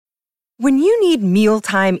When you need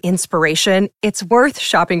mealtime inspiration, it's worth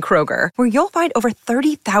shopping Kroger, where you'll find over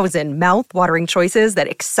 30,000 mouth-watering choices that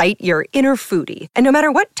excite your inner foodie. And no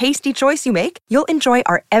matter what tasty choice you make, you'll enjoy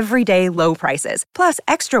our everyday low prices, plus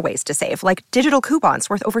extra ways to save, like digital coupons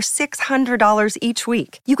worth over $600 each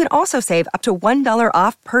week. You can also save up to $1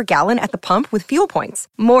 off per gallon at the pump with fuel points.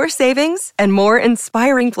 More savings and more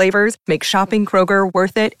inspiring flavors make shopping Kroger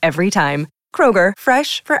worth it every time. Kroger,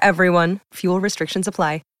 fresh for everyone. Fuel restrictions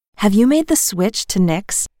apply. Have you made the switch to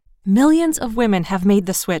Knix? Millions of women have made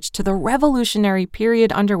the switch to the revolutionary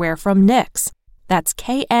period underwear from Knix. That's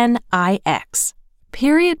Knix.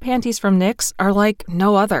 Period panties from Knix are like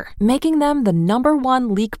no other, making them the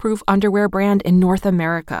 #1 leak-proof underwear brand in North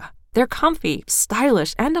America. They're comfy,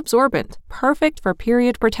 stylish, and absorbent, perfect for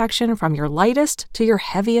period protection from your lightest to your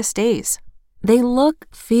heaviest days. They look,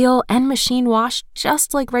 feel, and machine wash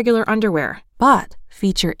just like regular underwear, but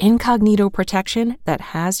feature incognito protection that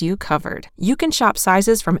has you covered. You can shop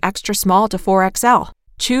sizes from extra small to 4XL.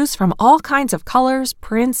 Choose from all kinds of colors,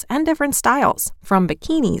 prints, and different styles, from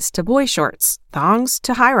bikinis to boy shorts, thongs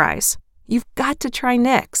to high-rise. You've got to try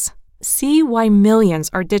Knix. See why millions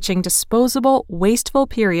are ditching disposable, wasteful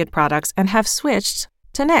period products and have switched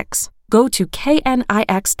to Knix. Go to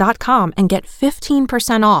knix.com and get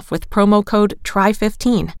 15% off with promo code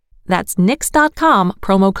TRY15. That's knix.com,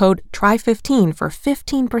 promo code TRY15 for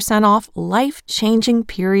 15% off life-changing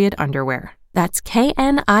period underwear. That's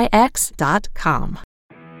knix.com.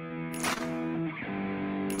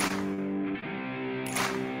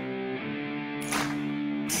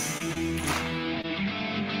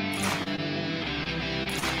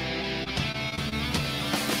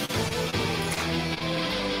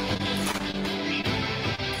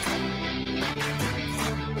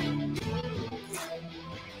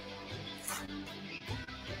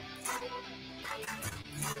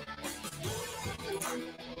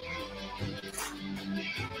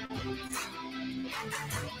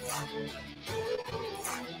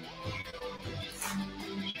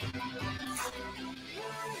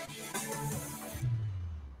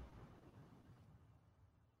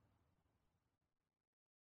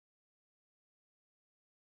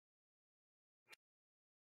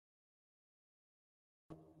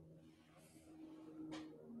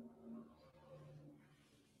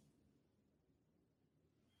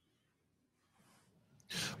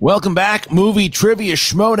 Welcome back, Movie Trivia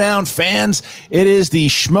Schmodown fans. It is the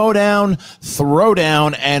Schmodown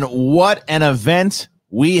Throwdown, and what an event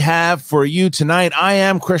we have for you tonight. I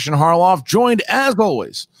am Christian Harloff, joined as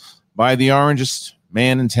always by the orangest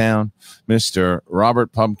man in town, Mr.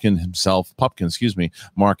 Robert Pupkin himself.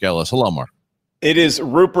 Mark Ellis. Hello, Mark. It is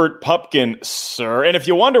Rupert Pupkin, sir. And if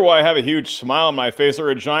you wonder why I have a huge smile on my face or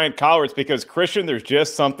a giant collar, it's because, Christian, there's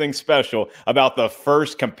just something special about the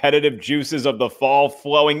first competitive juices of the fall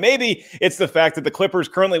flowing. Maybe it's the fact that the Clippers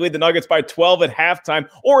currently lead the Nuggets by 12 at halftime,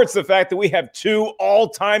 or it's the fact that we have two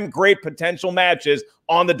all-time great potential matches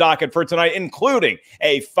on the docket for tonight, including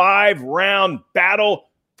a 5-round battle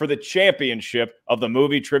for the championship of the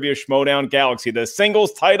Movie Trivia Schmodown Galaxy. The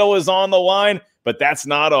singles title is on the line, but that's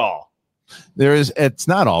not all. It's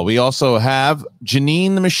not all. We also have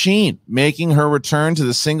Janine the Machine making her return to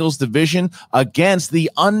the singles division against the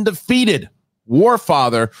undefeated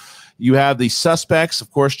Warfather. You have the Suspects,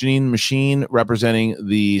 of course, Janine the Machine representing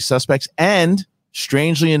the Suspects, and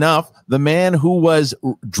strangely enough, the man who was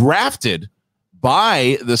drafted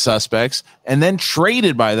by the Suspects and then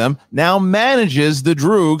traded by them now manages the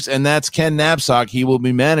Droogs, and that's Ken Knapsack. He will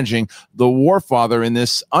be managing the Warfather in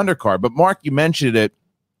this undercard. But Mark, you mentioned it.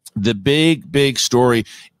 The big story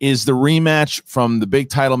is the rematch from the big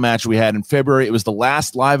title match we had in February. It was the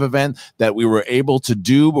last live event that we were able to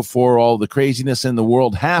do before all the craziness in the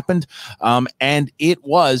world happened. And it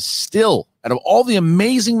was still, out of all the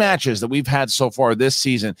amazing matches that we've had so far this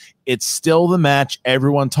season, it's still the match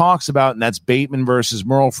everyone talks about, and that's Bateman versus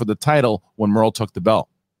Merle for the title when Merle took the belt.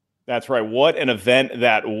 That's right. What an event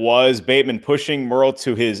that was. Bateman pushing Merle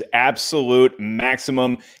to his absolute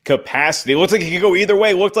maximum capacity. It looked like he could go either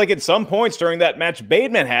way. It looked like at some points during that match,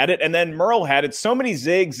 Bateman had it, and then Merle had it. So many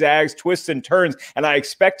zigzags, twists, and turns, and I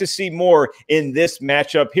expect to see more in this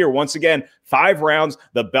matchup here. Once again, 5 rounds.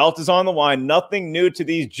 The belt is on the line. Nothing new to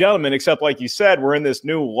these gentlemen, except, like you said, we're in this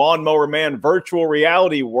new Lawnmower Man virtual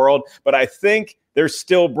reality world, but I think they're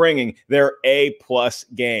still bringing their A-plus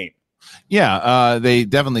game. Yeah,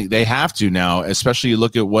 they have to now, especially you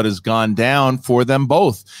look at what has gone down for them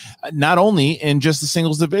both, not only in just the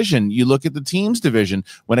singles division. You look at the teams division.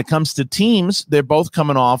 When it comes to teams, they're both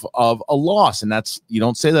coming off of a loss, and that's, you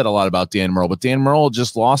don't say that a lot about Dan Merle, but Dan Merle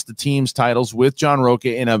just lost the teams titles with John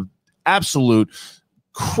Roca in a absolute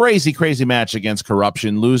crazy match against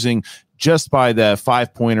Corruption, losing just by the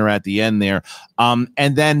 5-pointer at the end there.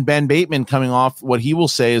 And then Ben Bateman coming off what he will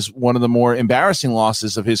say is one of the more embarrassing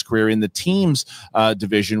losses of his career in the teams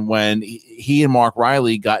division when he and Mark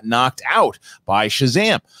Riley got knocked out by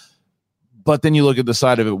Shazam. But then you look at the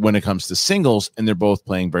side of it when it comes to singles, and they're both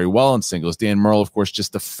playing very well in singles. Dan Murrell, of course,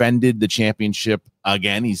 just defended the championship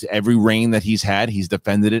again. He's every reign that he's had, he's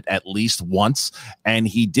defended it at least once, and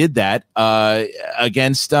he did that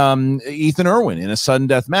against Ethan Irwin in a sudden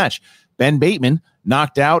death match. Ben Bateman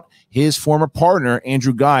knocked out his former partner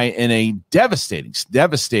Andrew Guy in a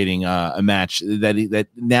devastating match that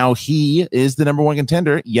now he is the number one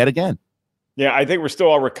contender yet again. Yeah, I think we're still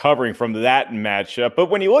all recovering from that matchup. But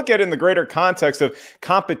when you look at it in the greater context of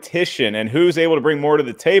competition and who's able to bring more to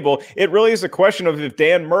the table, it really is a question of if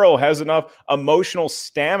Dan Murrell has enough emotional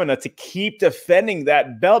stamina to keep defending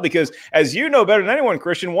that belt. Because as you know better than anyone,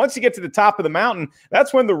 Christian, once you get to the top of the mountain,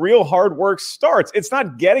 that's when the real hard work starts. It's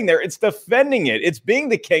not getting there. It's defending it. It's being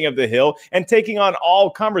the king of the hill and taking on all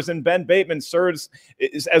comers. And Ben Bateman serves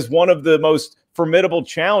as one of the most formidable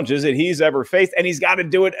challenges that he's ever faced, and he's got to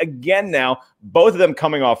do it again now. Both of them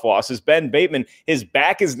coming off losses. Ben Bateman, his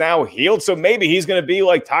back is now healed, so maybe he's going to be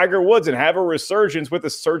like Tiger Woods and have a resurgence with a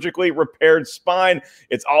surgically repaired spine.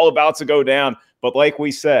 It's all about to go down. But like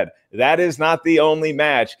we said, that is not the only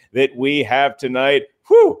match that we have tonight.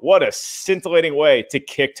 Whew, what a scintillating way to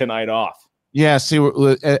kick tonight off. Yeah, see,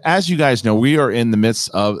 as you guys know, we are in the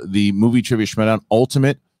midst of the Movie Trivia Schmoedown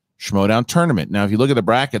Ultimate Schmoedown Tournament. Now, if you look at the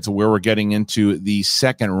brackets of where we're getting into the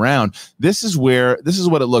second round, this is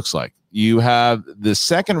what it looks like. You have the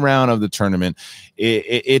second round of the tournament.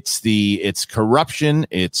 It's corruption,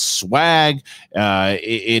 it's swag,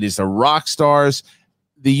 it is the rock stars,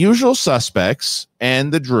 the usual suspects,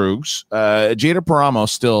 and the Droogs. Jada Paramo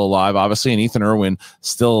still alive, obviously, and Ethan Irwin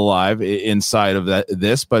still alive inside of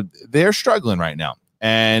this, but they're struggling right now.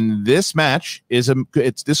 And this match this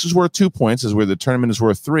is worth 2 points, is where the tournament is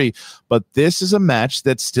worth 3. But this is a match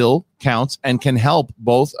that still counts and can help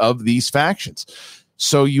both of these factions.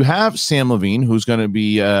 So you have Sam Levine, who's going to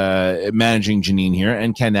be managing Janine here,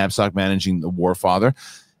 and Ken Napzok managing the Warfather.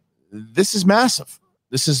 This is massive.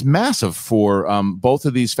 This is massive for both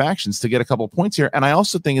of these factions to get a couple of points here. And I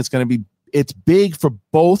also think it's big for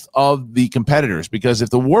both of the competitors, because if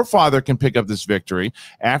the Warfather can pick up this victory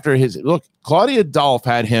after Claudia Dolph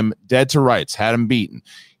had him dead to rights, had him beaten.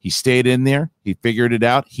 He stayed in there. He figured it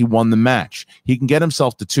out. He won the match. He can get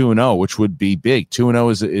himself to 2-0, which would be big.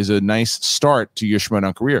 2-0 is a nice start to your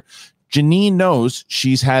Schmoedown career. Janine knows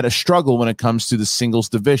she's had a struggle when it comes to the singles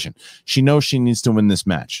division. She knows she needs to win this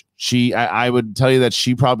match. I would tell you that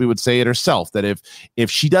she probably would say it herself, that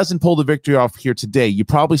if she doesn't pull the victory off here today, you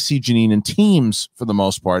probably see Janine in teams for the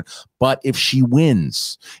most part. But if she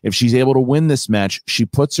wins, if she's able to win this match, she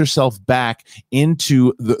puts herself back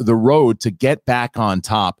into the road to get back on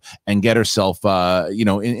top and get herself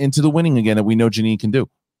into the winning again that we know Janine can do.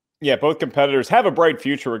 Yeah, both competitors have a bright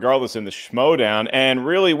future regardless in the Schmoedown, and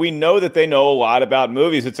really we know that they know a lot about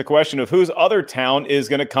movies. It's a question of whose other talent is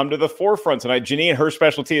going to come to the forefront tonight. Janine, her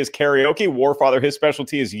specialty is karaoke. Warfather, his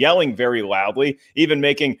specialty is yelling very loudly, even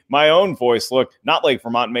making my own voice look not like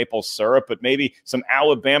Vermont maple syrup, but maybe some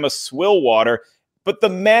Alabama swill water. But the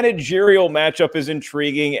managerial matchup is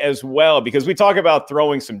intriguing as well, because we talk about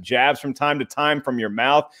throwing some jabs from time to time from your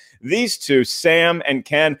mouth. These two, Sam and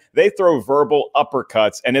Ken, they throw verbal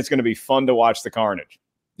uppercuts, and it's going to be fun to watch the carnage.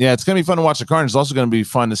 Yeah, it's going to be fun to watch the carnage. It's also going to be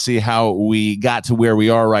fun to see how we got to where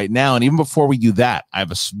we are right now. And even before we do that, I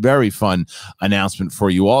have a very fun announcement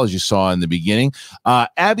for you all, as you saw in the beginning.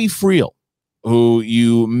 Abby Friel, who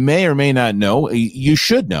you may or may not know, you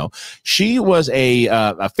should know. She was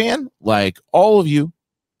a fan like all of you.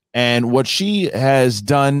 And what she has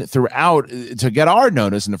done throughout to get our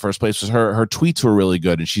notice in the first place was her tweets were really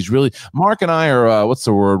good. And she's really, Mark and I are, what's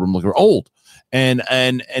the word I'm looking for? Old. And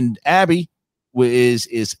Abby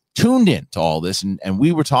is tuned in to all this, and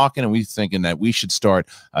we were talking and we thinking that we should start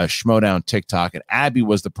a Schmoedown TikTok, and Abby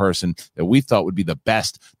was the person that we thought would be the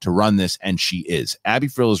best to run this, and she is. Abby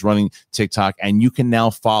Friel is running TikTok, and you can now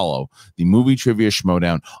follow the Movie Trivia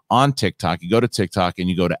Schmoedown on TikTok. You go to TikTok and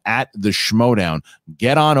you go to @the_Schmoedown.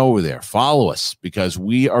 Get on over there, follow us, because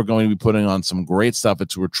we are going to be putting on some great stuff.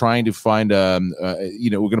 We're trying to find we're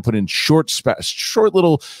going to put in short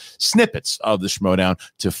little snippets of the Schmoedown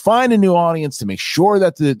to find a new audience, to make sure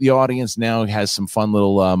that the audience now has some fun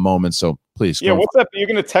little moments. So please. Yeah, what's up? You're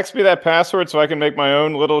going to text me that password so I can make my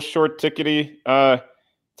own little short tickety.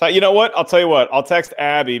 You know what? I'll tell you what. I'll text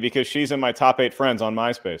Abby because she's in my top 8 friends on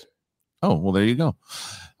MySpace. Oh, well, there you go.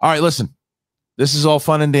 All right, listen. This is all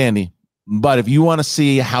fun and dandy. But if you want to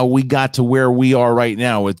see how we got to where we are right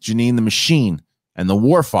now with Janine the Machine and the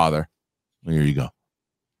Warfather, Well, here you go.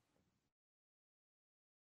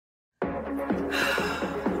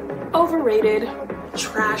 Overrated,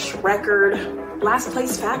 trash record, last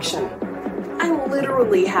place faction. I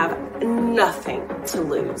literally have nothing to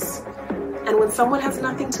lose. And when someone has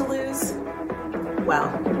nothing to lose, well,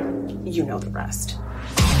 you know the rest.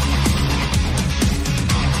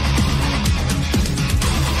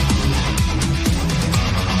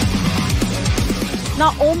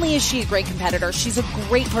 Not only is she a great competitor, she's a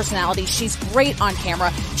great personality. She's great on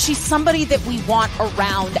camera. She's somebody that we want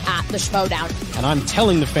around at the Schmoedown. And I'm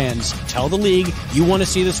telling the fans, tell the league, you want to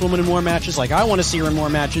see this woman in more matches like I want to see her in more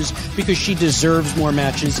matches because she deserves more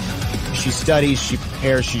matches. She studies, she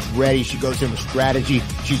prepares, she's ready, she goes in with strategy,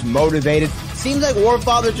 she's motivated. Seems like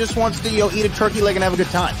Warfather just wants to, eat a turkey leg and have a good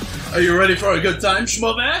time. Are you ready for a good time,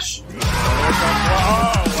 Schmobash?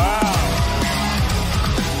 Oh, wow.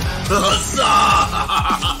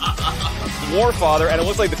 Warfather, and it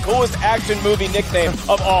looks like the coolest action movie nickname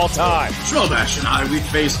of all time. Schmobash and I, we've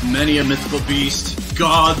faced many a mythical beast,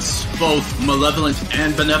 gods, both malevolent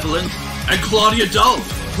and benevolent, and Claudia Dove.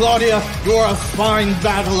 Claudia, you're a fine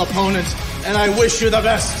battle opponent, and I wish you the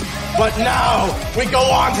best. But now, we go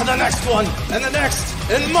on to the next one, and the next,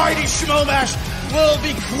 and mighty Schmobash will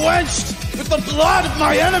be quenched with the blood of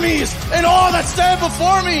my enemies and all that stand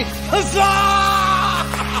before me.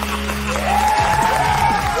 Huzzah!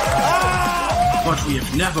 But we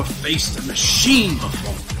have never faced a machine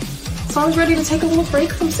before. So I was ready to take a little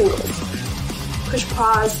break from singles. Push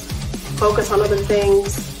pause, focus on other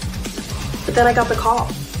things. But then I got the call.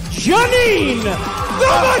 Janine! The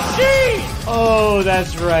machine! Oh,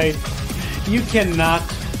 that's right. You cannot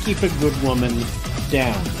keep a good woman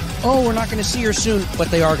down. Oh, we're not going to see her soon, but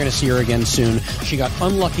they are going to see her again soon. She got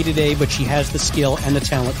unlucky today, but she has the skill and the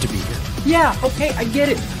talent to be here. Yeah, okay, I get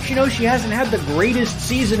it. She knows she hasn't had the greatest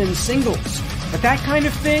season in singles. But that kind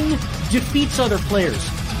of thing defeats other players.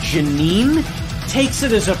 Janine takes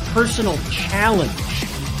it as a personal challenge.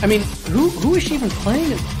 I mean, who is she even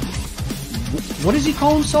playing? What does he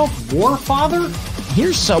call himself? Warfather?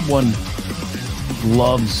 Here's someone who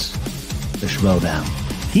loves the Schmoedown.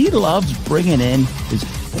 He loves bringing in his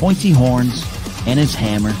pointy horns and his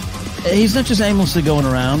hammer. He's not just aimlessly going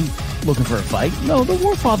around looking for a fight. No, the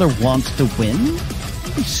Warfather wants to win.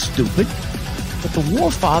 He's stupid. But the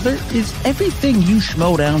Warfather is everything you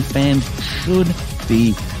Schmoedown fans should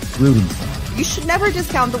be rooting for. You should never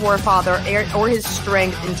discount the Warfather or his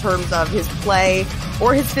strength in terms of his play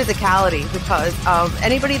or his physicality, because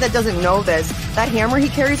anybody that doesn't know this, that hammer he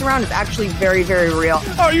carries around is actually very, very real.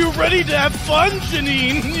 Are you ready to have fun,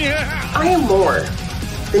 Janine? Yeah. I am more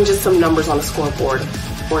than just some numbers on a scoreboard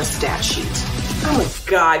or a stat sheet. I'm a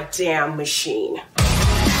goddamn machine.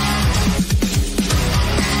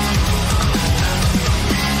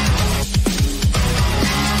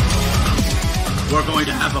 We're going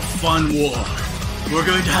to have a fun war. We're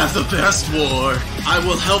going to have the best war. I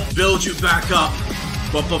will help build you back up.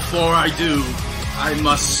 But before I do, I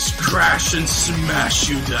must crash and smash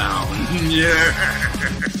you down.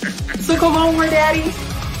 So come over, Daddy.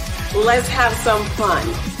 Let's have some fun.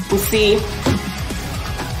 And see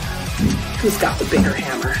who's got the bigger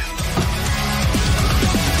hammer.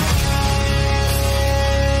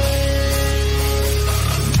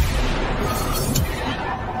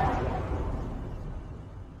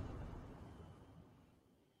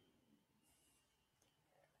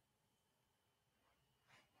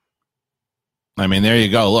 I mean, there you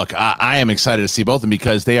go. Look, I am excited to see both of them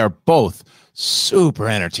because they are both super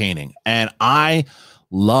entertaining. And I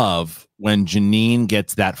love when Janine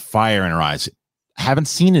gets that fire in her eyes. Haven't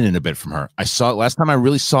seen it in a bit from her. I saw it last time I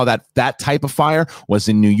really saw that type of fire was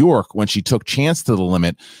in New York when she took Chance to the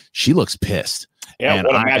limit. She looks pissed. Yeah, and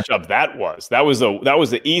what a matchup that was. That was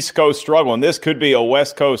the East Coast struggle, and this could be a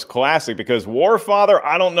West Coast classic because Warfather,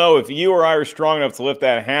 I don't know if you or I are strong enough to lift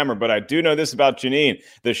that hammer, but I do know this about Janine.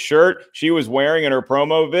 The shirt she was wearing in her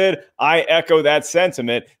promo vid, I echo that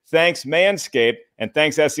sentiment. Thanks, Manscaped, and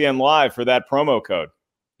thanks, SEN Live, for that promo code.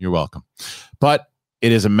 You're welcome. But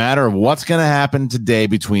it is a matter of what's going to happen today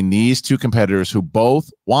between these two competitors who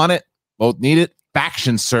both want it, both need it.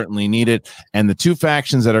 Factions certainly need it. And the two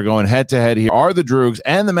factions that are going head to head here are the Droogs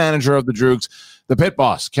and the manager of the Droogs, the pit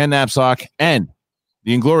boss, Ken Napzok, and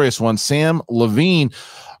the inglorious one, Sam Levine.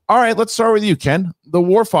 All right, let's start with you, Ken, the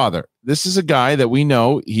Warfather. This is a guy that we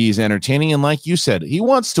know he's entertaining. And like you said, he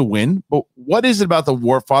wants to win. But what is it about the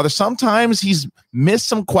Warfather? Sometimes he's missed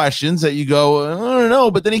some questions that you go, I don't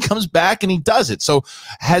know, but then he comes back and he does it. So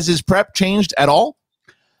has his prep changed at all?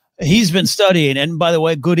 He's been studying. And by the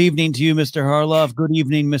way, good evening to you, Mr. Harloff. Good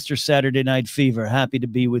evening, Mr. Saturday Night Fever. Happy to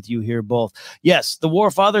be with you here both. Yes, the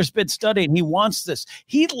Warfather's been studying. He wants this.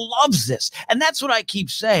 He loves this. And that's what I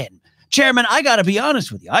keep saying. Chairman, I got to be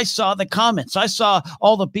honest with you. I saw the comments. I saw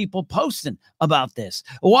all the people posting about this.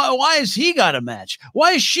 Why has he got a match?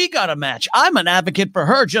 Why has she got a match? I'm an advocate for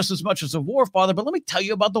her just as much as the Warfather, but let me tell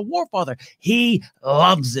you about the Warfather. He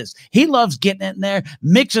loves this. He loves getting in there,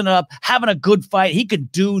 mixing it up, having a good fight. He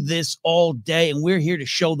could do this all day, and we're here to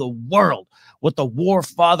show the world what the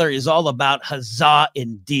Warfather is all about. Huzzah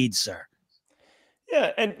indeed, sir.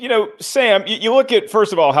 Yeah, and, Sam, you look at,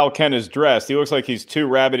 first of all, how Ken is dressed. He looks like he's 2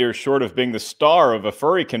 rabbit ears short of being the star of a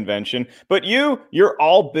furry convention. But you're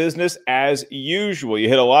all business as usual. You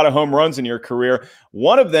hit a lot of home runs in your career,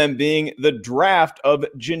 one of them being the draft of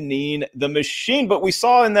Janine the Machine. But we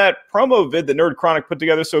saw in that promo vid that Nerd Chronic put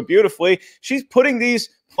together so beautifully, she's putting these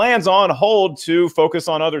plans on hold to focus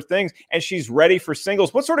on other things, and she's ready for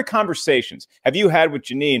singles. What sort of conversations have you had with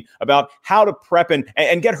Janine about how to prep and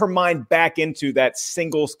get her mind back into that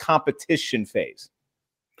singles competition phase?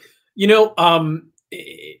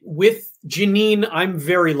 With Janine, I'm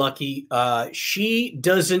very lucky. She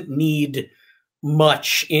doesn't need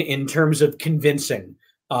much in terms of convincing.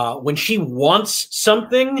 When she wants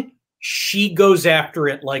something, she goes after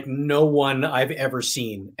it like no one I've ever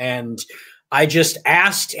seen. And I just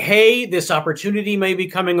asked, hey, this opportunity may be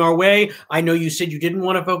coming our way. I know you said you didn't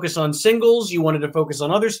want to focus on singles. You wanted to focus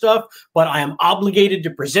on other stuff, but I am obligated to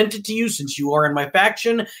present it to you since you are in my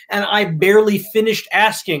faction. And I barely finished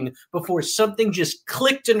asking before something just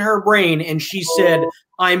clicked in her brain. And she said,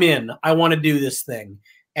 I'm in. I want to do this thing.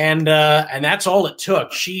 And that's all it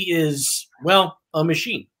took. She is, a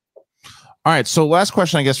machine. All right. So last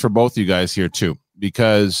question, I guess, for both of you guys here, too,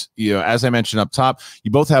 because, as I mentioned up top,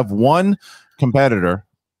 you both have one competitor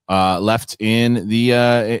left in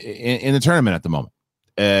the tournament at the moment.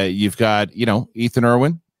 You've got Ethan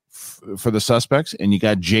Irwin for the Suspects, and you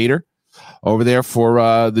got Jader over there for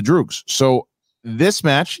the Droogs. So this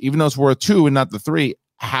match, even though it's worth 2 and not the 3,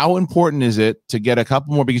 how important is it to get a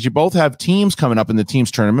couple more? Because you both have teams coming up in the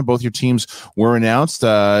teams tournament. Both your teams were announced.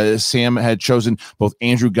 Sam had chosen both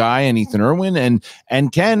Andrew Guy and Ethan Irwin,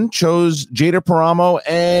 and Ken chose Jader Paramo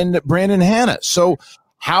and Brandon Hanna. So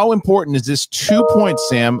how important is this 2 points,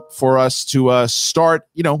 Sam, for us to start,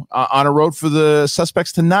 on a road for the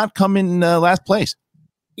Suspects to not come in last place?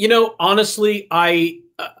 Honestly, I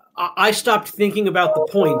stopped thinking about the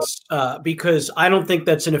points because I don't think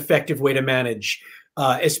that's an effective way to manage,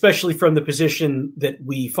 especially from the position that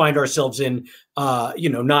we find ourselves in,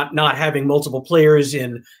 not having multiple players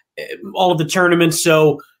in all of the tournaments.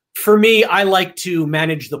 So for me, I like to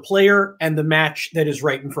manage the player and the match that is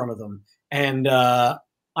right in front of them. And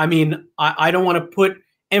I don't want to put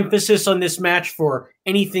emphasis on this match for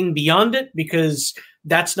anything beyond it because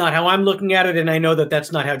that's not how I'm looking at it. And I know that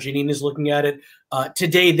that's not how Janine is looking at it.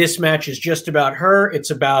 Today, this match is just about her. It's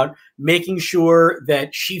about making sure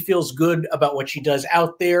that she feels good about what she does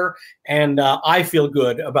out there. And I feel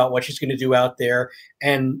good about what she's going to do out there.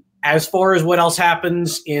 And as far as what else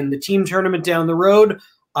happens in the team tournament down the road,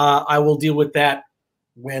 I will deal with that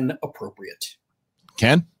when appropriate.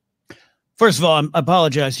 Ken? First of all, I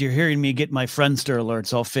apologize. You're hearing me get my Friendster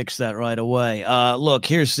alerts. I'll fix that right away. Look,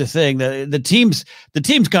 here's the thing: the teams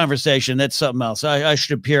conversation. That's something else. I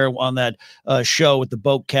should appear on that show with the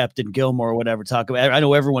boat captain Gilmore or whatever. Talk about. I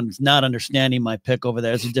know everyone's not understanding my pick over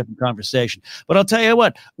there. It's a different conversation. But I'll tell you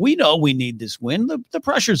what: we know we need this win. The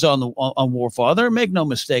pressure's on Warfather. Make no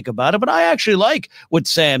mistake about it. But I actually like what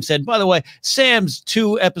Sam said. By the way, Sam's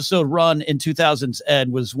 2-episode run in 2000's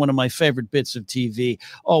Ed was one of my favorite bits of TV.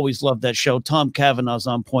 Always loved that show. Tom Cavanaugh's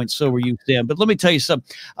on point. So were you, Sam. But let me tell you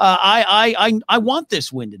something. I want this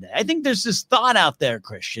win today. I think there's this thought out there,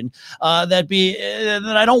 Christian, that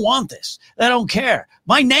I don't want this. I don't care.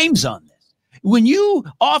 My name's on this. When you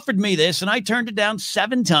offered me this and I turned it down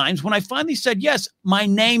 7 times, when I finally said, yes, my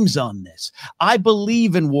name's on this. I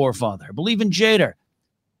believe in Warfather. I believe in Jader.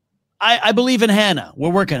 I believe in Hannah.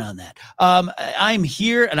 We're working on that. I'm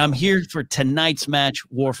here, and I'm here for tonight's match.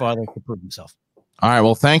 Warfather to prove himself. All right.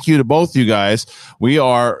 Well, thank you to both you guys. We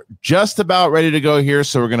are just about ready to go here,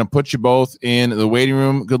 so we're going to put you both in the waiting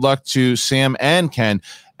room. Good luck to Sam and Ken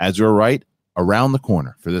as we're right around the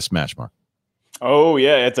corner for this match, Mark. Oh,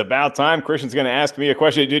 yeah. It's about time. Christian's going to ask me a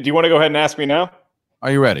question. Do you want to go ahead and ask me now?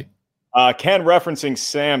 Are you ready? Ken referencing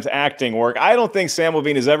Sam's acting work. I don't think Sam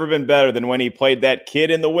Levine has ever been better than when he played that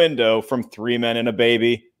kid in the window from 3 Men and a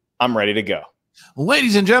Baby. I'm ready to go.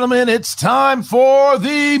 Ladies and gentlemen, it's time for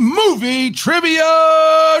the Movie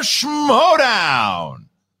Trivia Schmodown.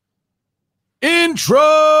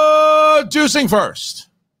 Introducing first,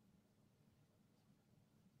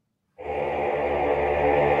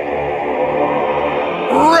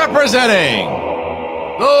 representing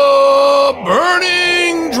the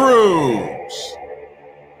Burning Drews,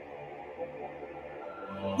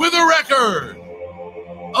 with a record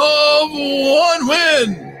of 1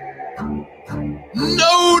 win,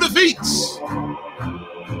 no defeats,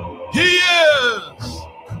 he is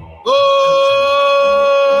the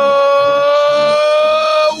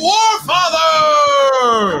Warfather!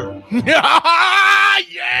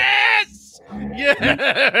 Yes! Yeah!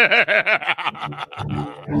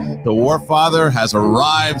 The Warfather has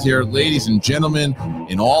arrived here, ladies and gentlemen,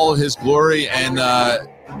 in all of his glory. And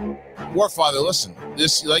Warfather, listen,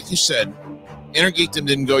 this, like you said, Intergeekdom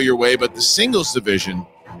didn't go your way, but the singles division,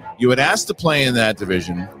 you had asked to play in that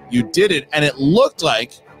division. You did it, and it looked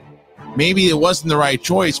like maybe it wasn't the right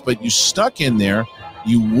choice, but you stuck in there.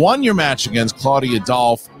 You won your match against Claudia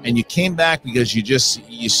Dolph, and you came back because you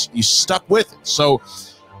stuck with it. So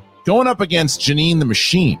going up against Janine the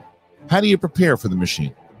Machine, how do you prepare for the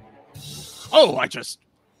Machine? Oh, I just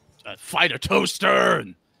fight a toaster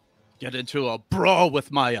and get into a brawl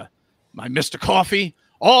with my Mr. Coffee,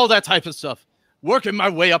 all that type of stuff. Working my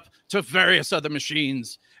way up to various other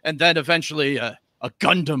machines, and then eventually a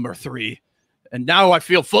Gundam or 3. And now I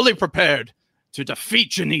feel fully prepared to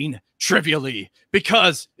defeat Janine trivially,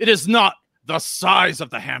 because it is not the size of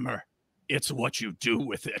the hammer, it's what you do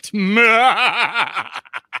with it.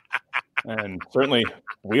 And certainly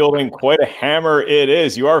wielding quite a hammer it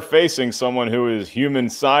is. You are facing someone who is human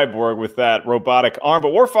cyborg with that robotic arm.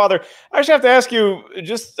 But Warfather, I actually have to ask you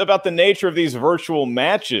just about the nature of these virtual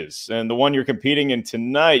matches and the one you're competing in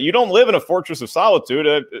tonight. You don't live in a Fortress of Solitude.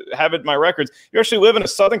 I have it in my records. You actually live in a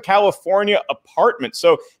Southern California apartment.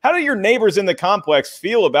 So how do your neighbors in the complex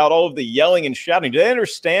feel about all of the yelling and shouting? Do they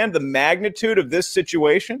understand the magnitude of this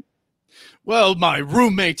situation? Well, my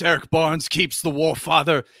roommate, Eric Barnes, keeps the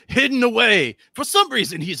Warfather hidden away. For some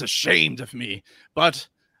reason, he's ashamed of me. But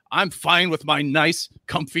I'm fine with my nice,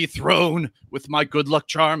 comfy throne, with my good luck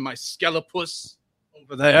charm, my Skelepus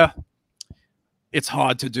over there. It's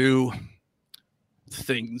hard to do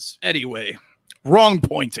things. Anyway, wrong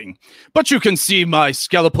pointing. But you can see my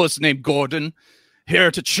Skelepus named Gordon here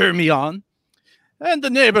to cheer me on. And the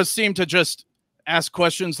neighbors seem to just ask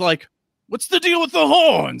questions like, what's the deal with the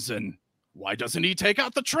horns? And why doesn't he take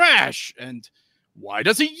out the trash? And why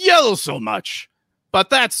does he yell so much? But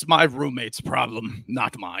that's my roommate's problem,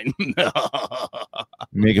 not mine.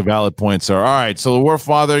 Make a valid point, sir. All right, so the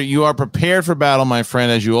Warfather, you are prepared for battle, my friend,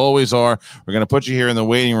 as you always are. We're going to put you here in the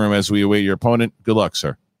waiting room as we await your opponent. Good luck,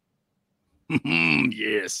 sir.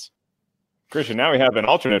 Yes. Christian, now we have an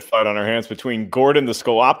alternate fight on our hands between Gordon the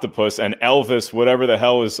Skulloptopus and Elvis, whatever the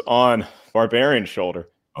hell is on Barbarian's shoulder.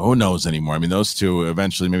 Who knows anymore? I mean, those two,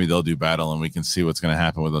 eventually, maybe they'll do battle, and we can see what's going to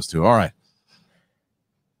happen with those two. All right.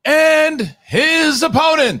 And his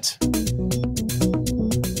opponent,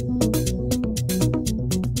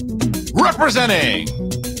 representing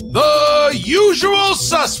the Usual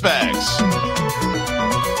Suspects,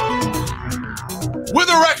 with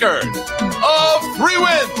a record of 3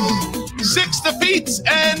 wins, 6 defeats,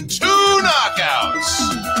 and 2 knockouts.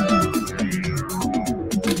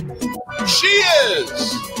 She is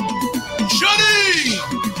Janine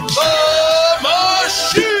the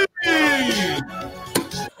Machine.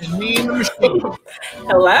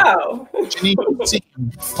 Hello. Janine, you seem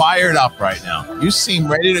fired up right now. You seem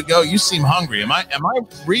ready to go. You seem hungry. Am I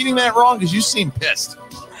reading that wrong? Because you seem pissed.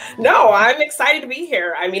 No, I'm excited to be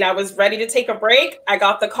here. I mean, I was ready to take a break. I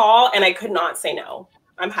got the call, and I could not say no.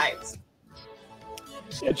 I'm hyped.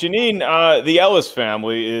 Yeah, Janine, the Ellis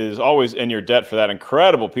family is always in your debt for that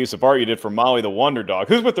incredible piece of art you did for Molly the Wonder Dog,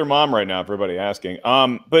 who's with their mom right now, for everybody asking.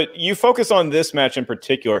 But you focus on this match in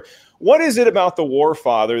particular. What is it about the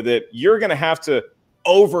Warfather that you're going to have to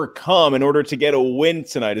overcome in order to get a win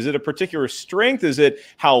tonight? Is it a particular strength? Is it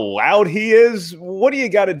how loud he is? What do you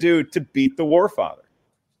got to do to beat the Warfather?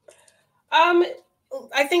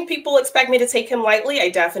 I think people expect me to take him lightly. I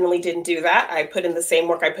definitely didn't do that. I put in the same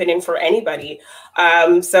work I put in for anybody.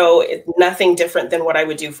 So nothing different than what I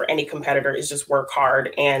would do for any competitor is just work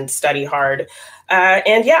hard and study hard.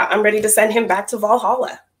 And yeah, I'm ready to send him back to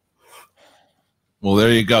Valhalla. Well,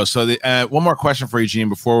 there you go. So one more question for you, Gene,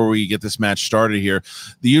 before we get this match started here.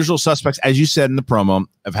 The Usual Suspects, as you said in the promo,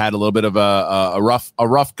 have had a little bit of a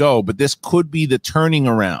rough go, but this could be the turning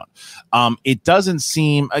around. It doesn't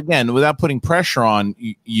seem, again, without putting pressure on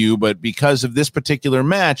you, but because of this particular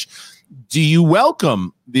match, do you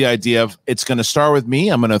welcome the idea of it's going to start with me?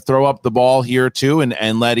 I'm going to throw up the ball here too,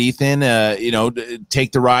 and let Ethan,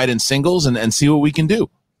 take the ride in singles and see what we can do.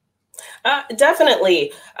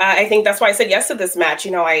 Definitely. I think that's why I said yes to this match.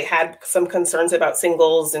 I had some concerns about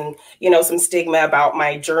singles and, some stigma about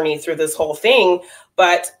my journey through this whole thing.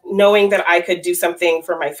 But knowing that I could do something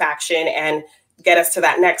for my faction and get us to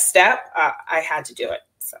that next step, I had to do it.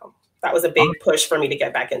 So that was a big push for me to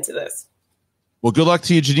get back into this. Well, good luck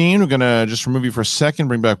to you, Janine. We're going to just remove you for a second,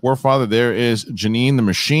 bring back Warfather. There is Janine the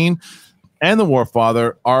Machine and the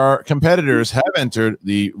Warfather. Our competitors have entered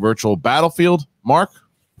the virtual battlefield. Mark,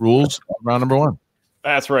 rules round number 1.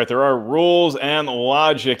 That's right. There are rules and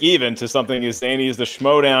logic, even to something as zany as the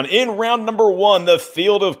Schmodown. In round number 1, the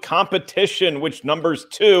field of competition, which numbers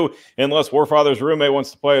 2, unless Warfather's roommate wants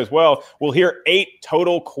to play as well. We'll hear 8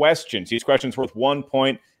 total questions. Each question's worth 1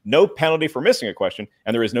 point. No penalty for missing a question,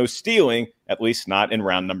 and there is no stealing, at least not in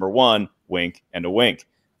round number 1. Wink and a wink.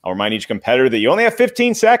 I'll remind each competitor that you only have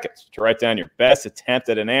 15 seconds to write down your best attempt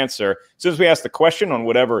at an answer. As soon as we ask the question on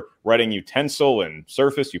whatever writing utensil and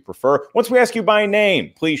surface you prefer, once we ask you by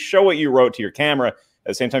name, please show what you wrote to your camera. At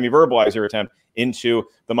the same time, you verbalize your attempt into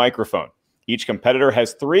the microphone. Each competitor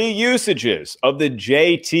has 3 usages of the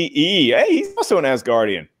JTE. Hey, he's also an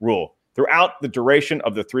Asgardian rule throughout the duration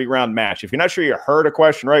of the 3-round match. If you're not sure you heard a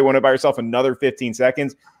question right, want to buy yourself another 15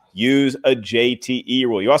 seconds, use a JTE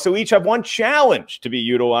rule. You also each have 1 challenge to be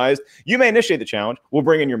utilized. You may initiate the challenge. We'll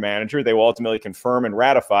bring in your manager. They will ultimately confirm and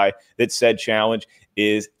ratify that said challenge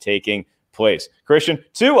is taking place. Christian,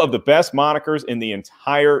 2 of the best monikers in the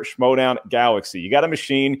entire Schmodown galaxy. You got a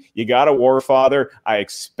machine. You got a Warfather. I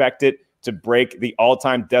expect it to break the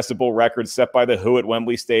all-time decibel record set by the Who at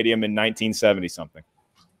Wembley Stadium in 1970-something.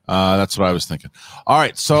 That's what I was thinking. All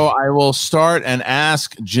right, so I will start and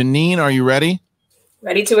ask Janine, are you ready?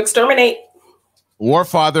 Ready to exterminate.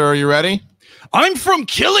 Warfather, are you ready? I'm from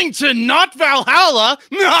Killington, not Valhalla.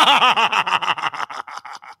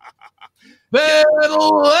 Then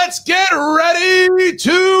let's get ready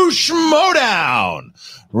to Schmodown.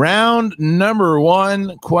 Round number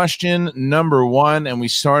 1, question number 1, and we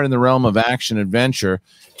start in the realm of action adventure.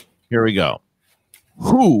 Here we go.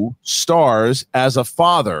 Who stars as a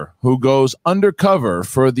father who goes undercover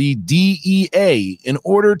for the DEA in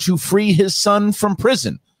order to free his son from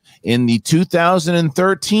prison in the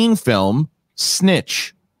 2013 film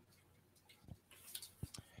Snitch?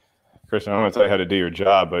 Christian, I'm going to tell you how to do your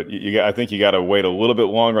job, but I think you got to wait a little bit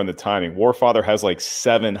longer on the timing. Warfather has like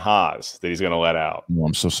 7 ha's that he's going to let out. Oh,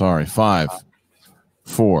 I'm so sorry. 5,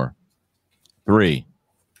 4, 3,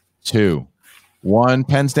 2, 1.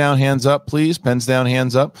 Pens down, hands up, please. Pens down,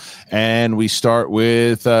 hands up. And we start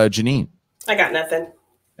with Janine. I got nothing.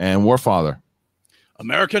 And Warfather.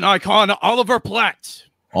 American icon Oliver Platt.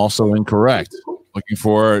 Also incorrect. Looking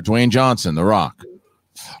for Dwayne Johnson, The Rock.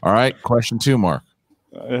 All right, question 2, Mark.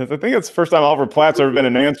 I think it's the first time Oliver Platt's ever been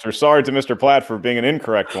an answer. Sorry to Mr. Platt for being an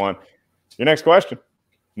incorrect one. Your next question.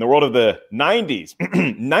 In the world of the 90s,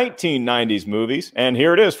 1990s movies, and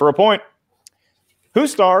here it is for a point. Who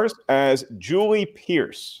stars as Julie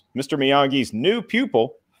Pierce, Mr. Miyagi's new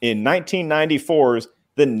pupil in 1994's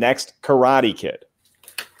The Next Karate Kid?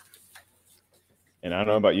 And I don't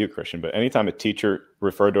know about you, Christian, but anytime a teacher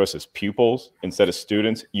referred to us as pupils instead of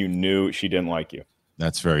students, you knew she didn't like you.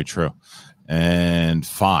 That's very true. And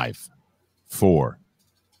 5, 4,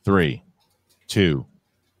 3, 2,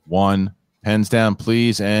 1. Pens down,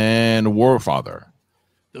 please. And Warfather.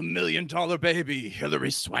 The $1 Million Baby,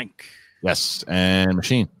 Hilary Swank. Yes, and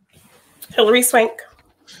Machine. Hilary Swank.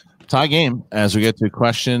 Tie game as we get to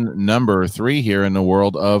question number 3 here in the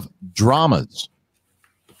world of dramas.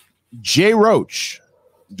 Jay Roach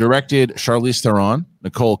directed Charlize Theron,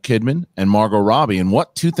 Nicole Kidman, and Margot Robbie in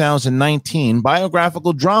what 2019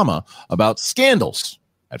 biographical drama about scandals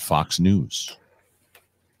at Fox News?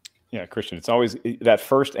 Yeah, Christian, it's always that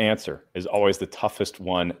first answer is always the toughest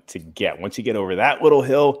one to get. Once you get over that little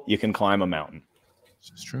hill, you can climb a mountain.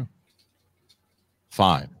 This is true.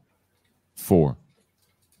 5, 4,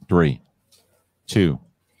 3, 2,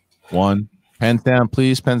 1. Pens down,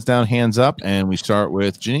 please. Pens down, hands up. And we start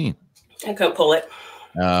with Janine. I couldn't pull it.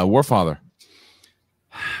 Warfather.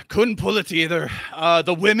 Couldn't pull it either.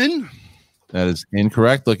 The Women. That is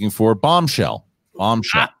incorrect. Looking for Bombshell.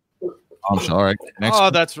 Bombshell. Bombshell. All right.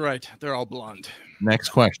 That's right. They're all blonde. Next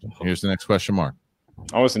question. Here's the next question, Mark.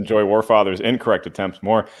 I always enjoy Warfather's incorrect attempts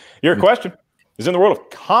more. Your question is in the world of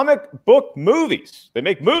comic book movies. They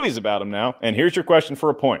make movies about them now. And here's your question for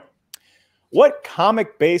a point. What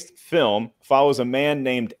comic-based film follows a man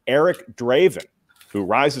named Eric Draven, who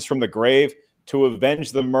rises from the grave to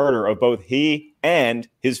avenge the murder of both he and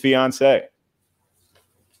his fiancée?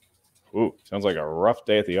 Ooh, sounds like a rough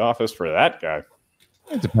day at the office for that guy.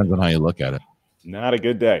 It depends on how you look at it. Not a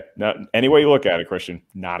good day. Not any way you look at it, Christian.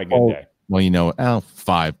 Not a good day. Well,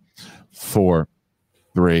 5, 4,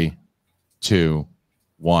 3, 2,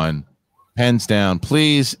 1. Pens down,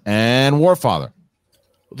 please. And Warfather.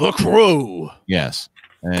 The Crew. Yes.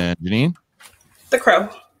 And Janine? The Crow.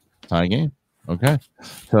 Tie game. Okay.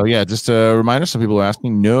 So, yeah, just a reminder, some people are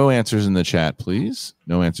asking, no answers in the chat, please.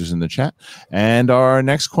 No answers in the chat. And our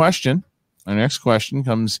next question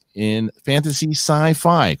comes in fantasy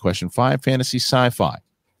sci-fi. Question 5, fantasy sci-fi.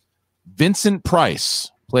 Vincent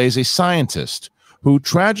Price plays a scientist who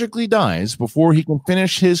tragically dies before he can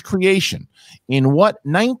finish his creation. In what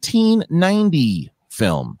 1990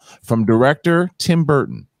 film from director Tim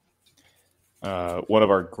Burton? One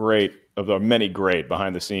of our many great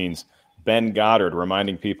behind the scenes, Ben Goddard,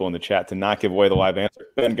 reminding people in the chat to not give away the live answer.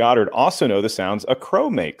 Ben Goddard also know the sounds a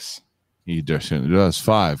crow makes. He does.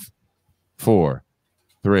 5, 4,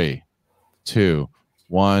 3, 2,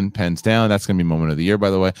 1. Pens down. That's going to be moment of the year,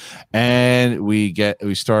 by the way. And we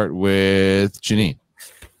start with Janine.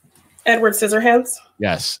 Edward Scissorhands.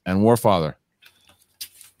 Yes. And Warfather.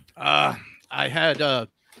 I had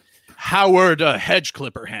Howard Hedge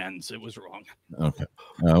Clipper Hands. It was wrong. Okay.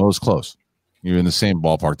 It was close. You're in the same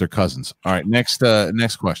ballpark. They're cousins. All right. Next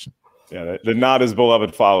question. Yeah, the not as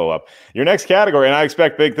beloved follow-up. Your next category, and I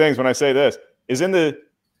expect big things when I say this, is in the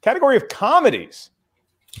category of comedies.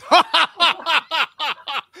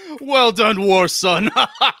 Well done, War Son.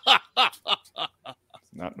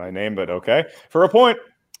 Not my name, but okay. For a point,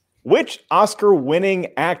 which Oscar-winning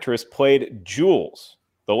actress played Jules,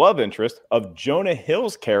 the love interest of Jonah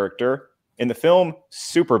Hill's character in the film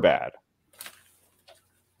Superbad?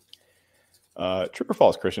 True or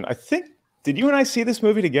false, Christian? I think, did you and I see this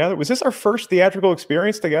movie together? Was this our first theatrical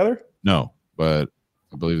experience together? No, but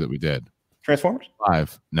I believe that we did. Transformers?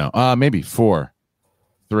 5. No. Maybe 4,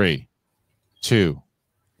 3, 2,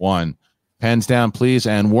 1. Pens down, please.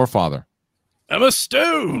 And Warfather. Emma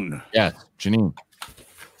Stone. Yes. Janine.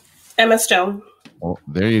 Emma Stone. Well,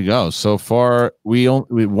 there you go. So far, we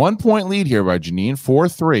 1 point lead here by Janine,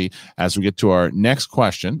 4-3. As we get to our next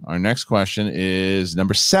question. Our next question is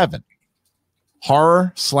number 7.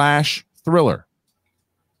 Horror/thriller.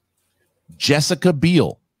 Jessica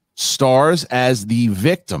Biel stars as the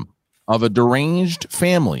victim of a deranged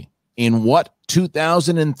family in what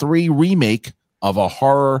 2003 remake of a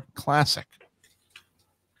horror classic?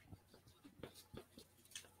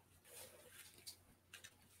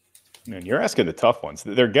 Man, you're asking the tough ones.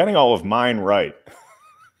 They're getting all of mine right.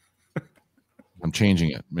 I'm changing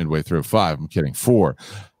it midway through. 5. I'm kidding. 4,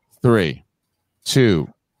 3, 2,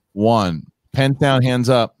 1. Pens down, hands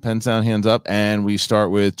up. Pens down, hands up. And we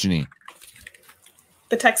start with Janine.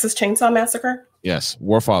 The Texas Chainsaw Massacre. Yes.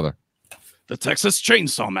 Warfather. The Texas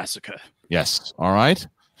Chainsaw Massacre. Yes. All right.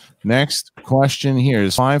 Next question here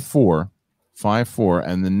is 5-4. 5-4.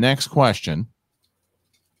 And the next question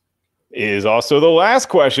is also the last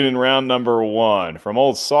question in round number 1 from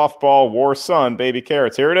old softball war son, Baby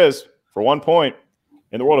Carrots. Here it is for 1 point.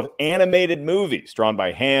 In the world of animated movies drawn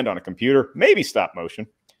by hand on a computer, maybe stop motion,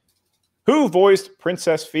 who voiced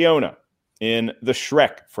Princess Fiona in the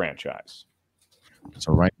Shrek franchise?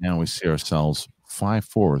 So right now we see ourselves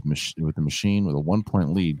 5-4 with the machine with a 1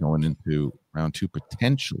 point lead going into round 2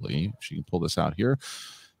 potentially. If she can pull this out here.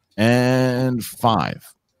 And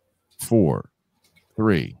 5, 4,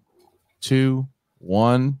 3, 2,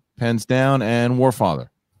 1. Pens down and Warfather.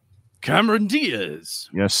 Cameron Diaz.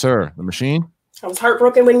 Yes, sir. The machine. I was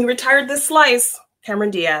heartbroken when you retired this slice.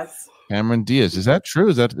 Cameron Diaz. Cameron Diaz. Is that true?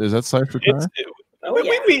 Is that slice retired?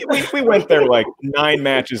 We went there like 9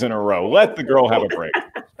 matches in a row. Let the girl have a break.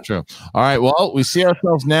 True. All right. Well, we see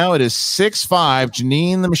ourselves now. It is 6-5.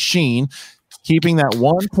 Janine the Machine keeping that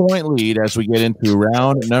 1 point lead as we get into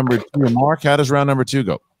round number 2. Mark, how does round number 2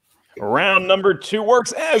 go? Round number 2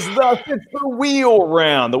 works as it's the wheel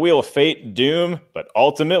round, the wheel of fate, doom, but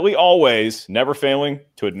ultimately always never failing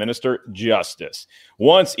to administer justice.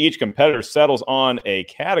 Once each competitor settles on a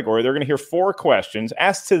category, they're going to hear 4 questions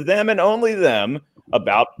asked to them and only them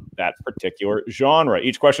about that particular genre.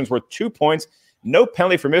 Each question is worth 2 points. No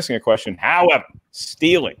penalty for missing a question. However,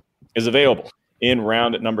 stealing is available in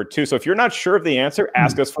round number 2. So if you're not sure of the answer,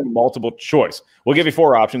 ask us for multiple choice. We'll give you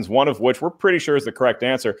 4 options, one of which we're pretty sure is the correct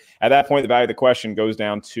answer. At that point, the value of the question goes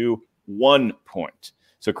down to 1 point.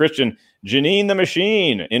 So Christian, Janine the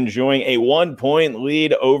Machine enjoying a 1 point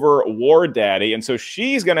lead over War Daddy. And so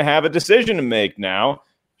she's going to have a decision to make now.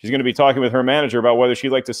 She's going to be talking with her manager about whether she'd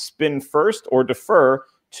like to spin first or defer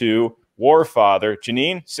to Warfather.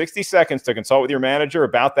 Janine, 60 seconds to consult with your manager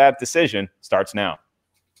about that decision starts now.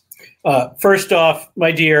 First off,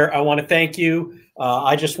 my dear, I want to thank you.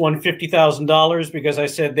 I just won $50,000 because I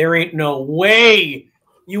said there ain't no way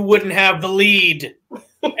you wouldn't have the lead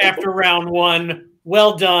after round 1.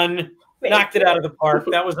 Well done. Knocked it out of the park.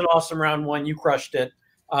 That was an awesome round 1. You crushed it.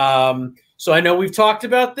 So I know we've talked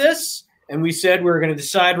about this, and we said we were going to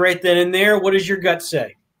decide right then and there. What does your gut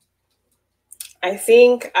say? I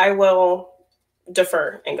think I will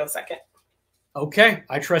defer and go second. Okay,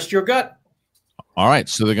 I trust your gut. All right,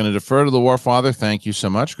 so they're going to defer to the Warfather. Thank you so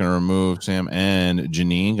much. Going to remove Sam and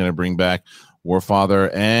Janine. Going to bring back Warfather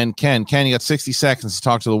and Ken. Ken, you got 60 seconds to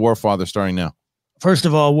talk to the Warfather starting now. First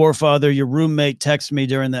of all, Warfather, your roommate texted me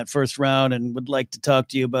during that first round and would like to talk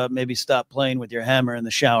to you about maybe stop playing with your hammer in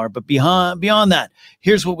the shower. But beyond that,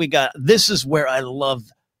 here's what we got. This is where I love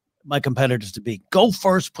my competitors to be. Go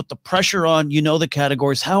first, put the pressure on. You know the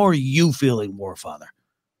categories. How are you feeling, Warfather?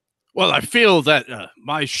 Well, I feel that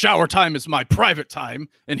my shower time is my private time,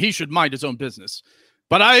 and he should mind his own business.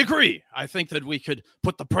 But I agree. I think that we could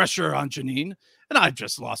put the pressure on Janine, and I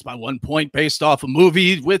just lost by 1 point based off a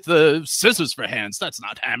movie with scissors for hands. That's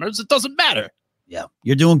not hammers. It doesn't matter. Yeah,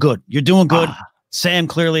 you're doing good. You're doing good. Sam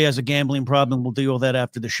clearly has a gambling problem. We'll deal with that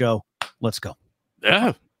after the show. Let's go.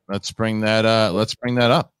 Yeah. Let's bring that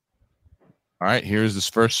up. All right, here's this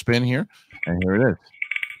first spin here, and here it is.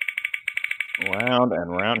 Round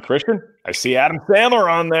and round. Christian, I see Adam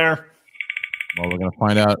Sandler on there. Well, we're going to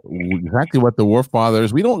find out exactly what the Warfather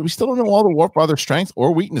is. We still don't know all the Warfather strengths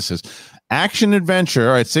or weaknesses. Action adventure.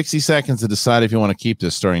 All right, 60 seconds to decide if you want to keep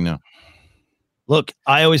this starting now. Look,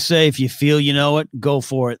 I always say if you feel you know it, go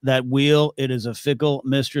for it. That wheel, it is a fickle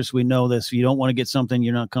mistress. We know this. You don't want to get something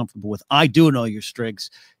you're not comfortable with. I do know your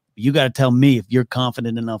strengths. You got to tell me if you're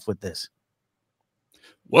confident enough with this.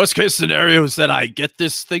 Worst case scenario is that I get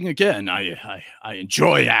this thing again. I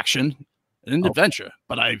enjoy action and adventure,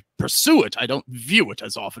 but I pursue it. I don't view it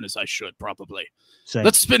as often as I should, probably. Same.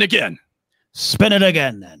 Let's spin again. Spin it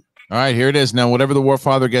again, then. All right, here it is. Now, whatever the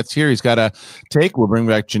Warfather gets here, he's got to take. We'll bring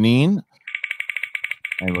back Janine,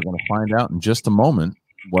 and we're going to find out in just a moment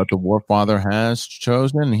what the Warfather has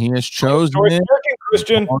chosen. He has chosen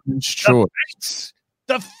Christian. Choice.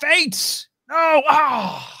 The fates. Oh,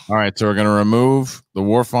 wow. All right, so we're going to remove the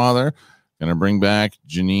Warfather. Going to bring back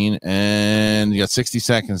Janine, and you got 60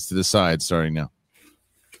 seconds to decide starting now.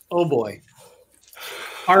 Oh, boy.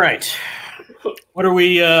 All right. What are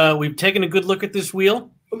we? We've taken a good look at this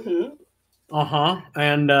wheel. Mm-hmm. Uh-huh.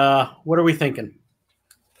 And what are we thinking?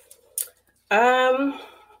 I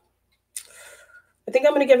think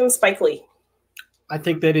I'm going to give him Spike Lee. I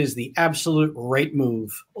think that is the absolute right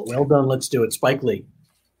move. Well done. Let's do it. Spike Lee.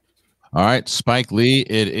 All right, Spike Lee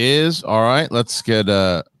it is. All right, let's get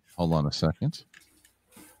hold on a second.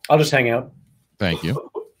 I'll just hang out. Thank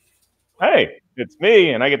you. Hey, it's me,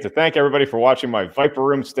 and I get to thank everybody for watching my Viper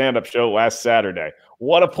Room stand-up show last Saturday.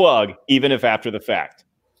 What a plug, even if after the fact.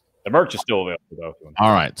 The merch is still available, though.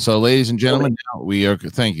 All right, so ladies and gentlemen, now we are.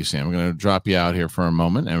 Thank you, Sam. We're going to drop you out here for a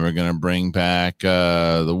moment, and we're going to bring back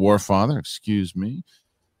the Warfather. Excuse me.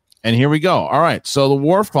 And here we go. All right, so the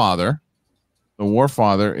Warfather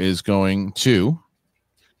is going to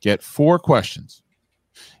get 4 questions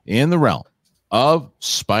in the realm of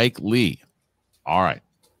Spike Lee. All right.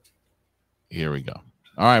 Here we go.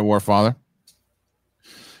 All right, Warfather.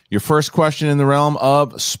 Your first question in the realm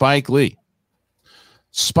of Spike Lee.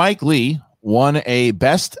 Spike Lee won a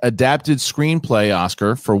Best Adapted Screenplay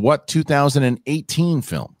Oscar for what 2018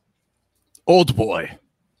 film? Old Boy.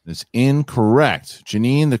 That's incorrect.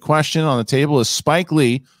 Janine, the question on the table is Spike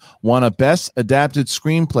Lee won a Best Adapted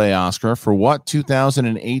Screenplay Oscar for what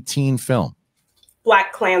 2018 film?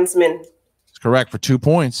 Black Klansman. It's correct for 2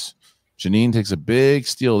 points. Janine takes a big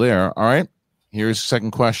steal there. All right, here's the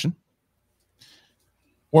second question.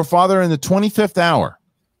 Warfather, in the 25th hour,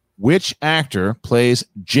 which actor plays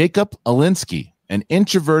Jacob Alinsky, an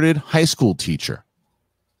introverted high school teacher?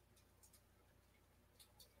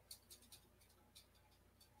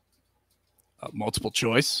 Multiple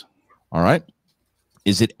choice. All right.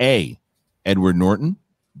 Is it A, Edward Norton,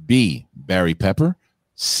 B, Barry Pepper,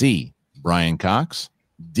 C, Brian Cox,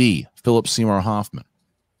 D, Philip Seymour Hoffman?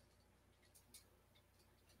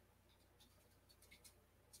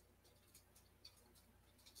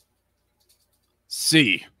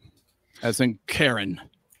 C, as in Karen.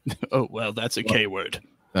 Oh, well, that's a K word.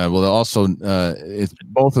 Well, also,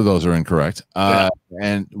 both of those are incorrect.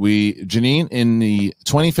 And Janine, in the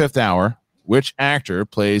 25th hour, which actor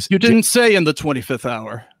plays... You didn't say in the 25th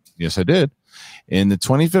hour. Yes, I did. In the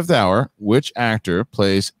 25th hour, which actor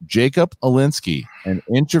plays Jacob Alinsky, an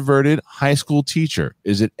introverted high school teacher?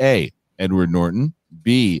 Is it A, Edward Norton,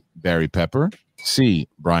 B, Barry Pepper, C,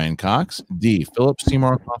 Brian Cox, D, Philip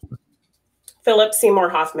Seymour Hoffman? Philip Seymour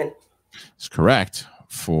Hoffman. It's correct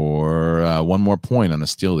for 1 more point on the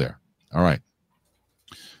steal there. All right.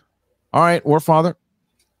 All right, Warfather.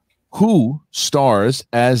 Who stars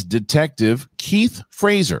as Detective Keith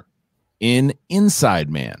Fraser in Inside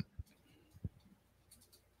Man?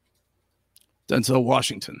 Denzel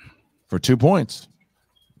Washington. For 2 points.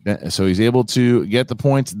 So he's able to get the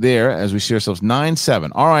points there as we see ourselves 9-7.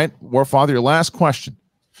 All right, Warfather, your last question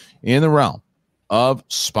in the realm of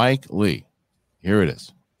Spike Lee. Here it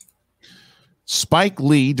is. Spike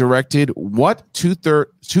Lee directed what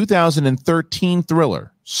 2013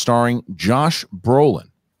 thriller starring Josh Brolin?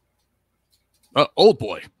 Old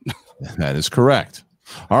Boy. That is correct.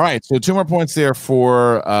 All right, so 2 more points there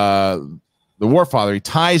for the Warfather. He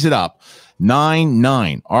ties it up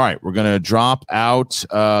 9-9. All right, we're going to drop out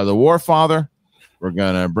the Warfather. We're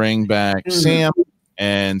going to bring back Sam,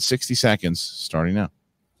 and 60 seconds starting now.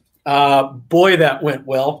 Boy, that went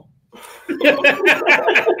well.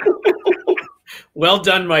 Well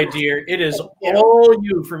done, my dear. It is all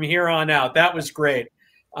you from here on out. That was great.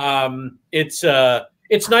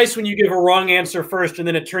 It's nice when you give a wrong answer first and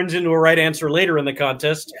then it turns into a right answer later in the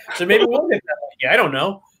contest. So maybe we'll get that. Yeah, I don't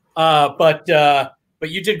know. But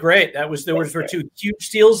you did great. There were 2 huge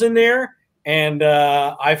steals in there, and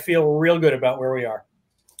I feel real good about where we are.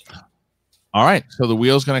 All right, so the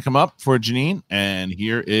wheel's going to come up for Janine, and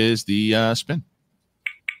here is the spin.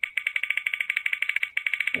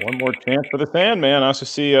 One more chance for the Sandman. I also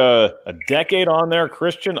see a decade on there,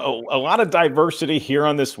 Christian. A lot of diversity here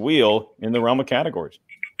on this wheel in the realm of categories.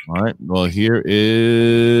 All right. Well, here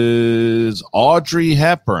is Audrey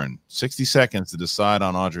Hepburn. 60 seconds to decide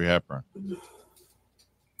on Audrey Hepburn.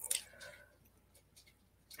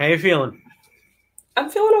 How you feeling? I'm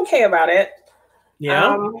feeling okay about it.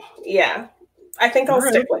 Yeah? Yeah. I think I'll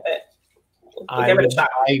stick with it. We'll give it a shot.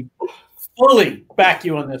 I fully back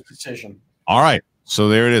you on this decision. All right. So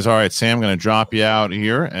there it is. All right, Sam, I'm going to drop you out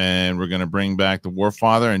here, and we're going to bring back the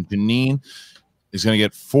Warfather, and Janine is going to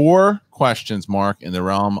get 4 questions, Mark, in the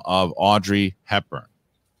realm of Audrey Hepburn.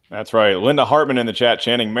 That's right. Linda Hartman in the chat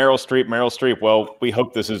chanting Meryl Streep, Meryl Streep. Well, we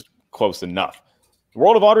hope this is close enough. The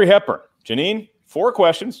world of Audrey Hepburn. Janine, 4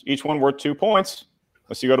 questions, each one worth 2 points.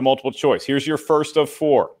 Let's go to multiple choice. Here's your first of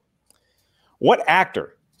 4. What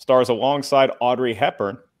actor stars alongside Audrey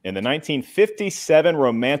Hepburn in the 1957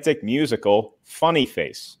 romantic musical Funny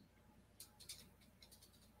Face?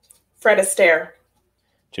 Fred Astaire.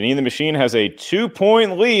 Janine the Machine has a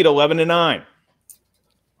 2-point lead, 11-9.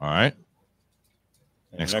 All right.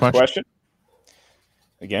 Next question.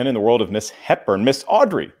 Again, in the world of Miss Hepburn, Miss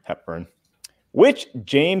Audrey Hepburn. Which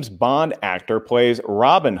James Bond actor plays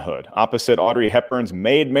Robin Hood opposite Audrey Hepburn's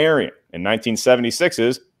Maid Marian in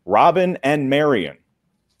 1976's Robin and Marian?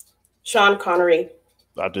 Sean Connery.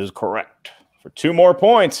 That is correct. For 2 more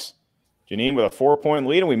points, Janine with a 4-point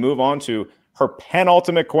lead, and we move on to her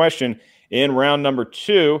penultimate question in round number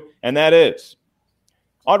 2, and that is,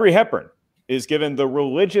 Audrey Hepburn is given the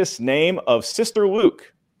religious name of Sister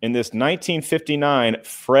Luke in this 1959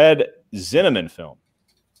 Fred Zinnemann film.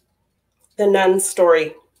 The Nun's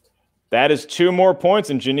Story. That is 2 more points,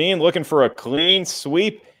 and Janine looking for a clean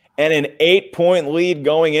sweep and an 8-point lead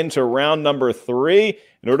going into round number 3.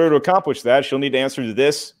 In order to accomplish that, she'll need to answer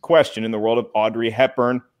this question in the world of Audrey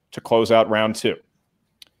Hepburn to close out round 2.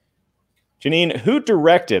 Janine, who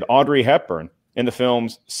directed Audrey Hepburn in the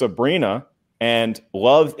films Sabrina and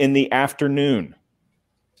Love in the Afternoon?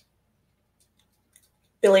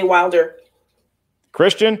 Billy Wilder.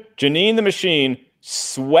 Christian, Janine the Machine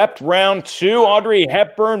swept round 2 Audrey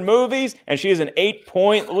Hepburn movies, and she has an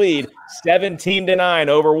 8-point lead, 17-9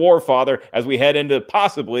 over Warfather as we head into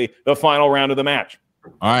possibly the final round of the match.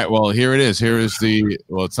 All right, well, here it is. Here is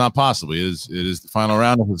it's not possibly. It is the final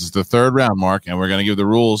round. This is the 3rd round, Mark, and we're going to give the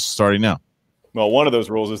rules starting now. Well, one of those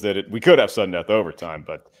rules is that we could have sudden death overtime,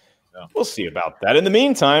 but we'll see about that. In the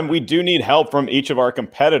meantime, we do need help from each of our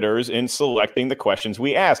competitors in selecting the questions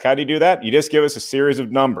we ask. How do you do that? You just give us a series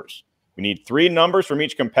of numbers. We need 3 numbers from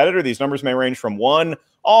each competitor. These numbers may range from 1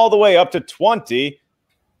 all the way up to 20.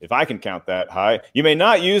 If I can count that high, you may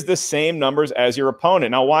not use the same numbers as your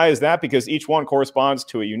opponent. Now, why is that? Because each one corresponds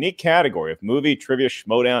to a unique category of movie, trivia,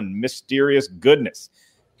 schmodown, mysterious goodness.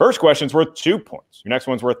 First question's worth 2 points. Your next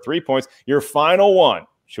one's worth 3 points. Your final one,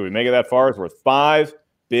 should we make it that far, is worth 5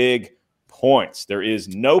 big points. There is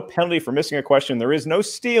no penalty for missing a question. There is no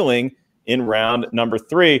stealing in round number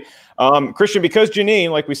 3. Christian, because Janine,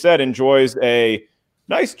 like we said, enjoys a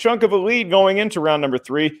nice chunk of a lead going into round number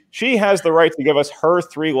 3, she has the right to give us her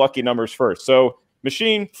 3 lucky numbers first. So,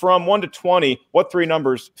 Machine, from 1 to 20, what 3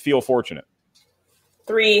 numbers feel fortunate?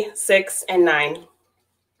 3, 6, and 9.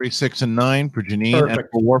 3, 6, and 9 for Janine.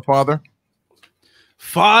 Perfect. And for Warfather?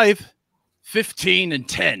 5, 15, and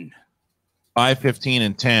 10. 5, 15,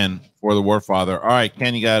 and 10 for the Warfather. All right,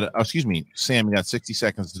 Ken, Sam, you got 60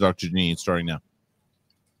 seconds to talk to Janine starting now.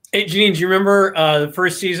 Hey, Janine, do you remember the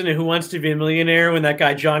first season of Who Wants to Be a Millionaire when that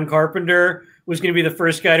guy John Carpenter was going to be the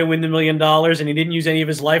first guy to win the $1 million, and he didn't use any of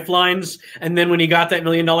his lifelines. And then when he got that $1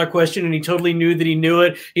 million question and he totally knew that he knew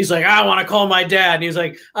it, he's like, I want to call my dad. And he's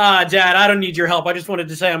like, Dad, I don't need your help. I just wanted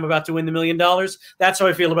to say I'm about to win the $1 million. That's how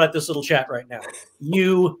I feel about this little chat right now.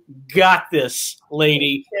 You got this,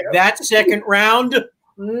 lady. That second round,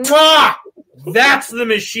 mwah, that's the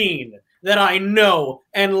machine that I know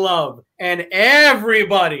and love and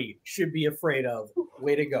everybody should be afraid of.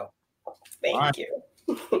 Way to go. Thank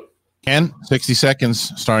you. Ken, 60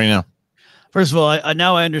 seconds starting now. First of all,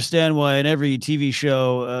 now I understand why in every TV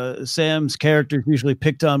show, Sam's character is usually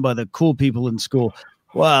picked on by the cool people in school.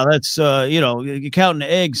 Wow, that's, you're counting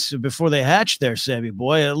eggs before they hatch there, Sammy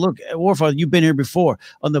boy. Look, Warfather, you've been here before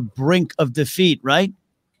on the brink of defeat, right?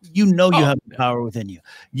 You know you have the power within you.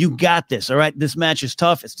 You got this, all right? This match is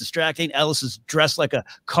tough. It's distracting. Ellis is dressed like a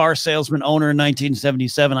car salesman owner in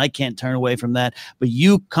 1977. I can't turn away from that. But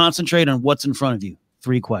you concentrate on what's in front of you.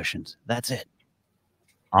 3 questions. That's it.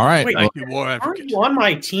 All right. Wait, Thank you, War Advocate. aren't you on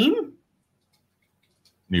my team?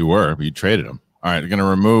 You were, but you traded him. All right, we're going to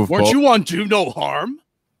remove. Weren't you on Do No Harm?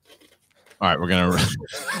 All right, we're going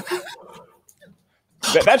to.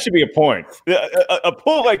 That should be a point. A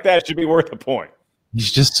pull like that should be worth a point.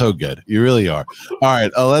 He's just so good. You really are. All right,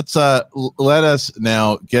 let us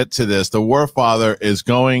now get to this. The Warfather is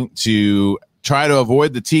going to try to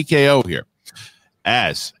avoid the TKO here,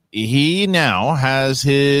 as he now has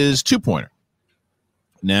his 2-pointer.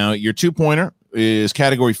 Now, your 2-pointer is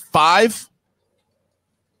category 5,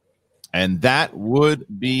 and that would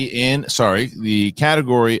be in, the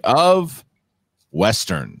category of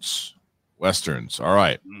Westerns. Westerns. All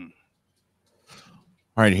right.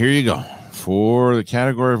 All right, here you go. For the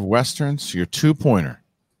category of Westerns, your 2-pointer.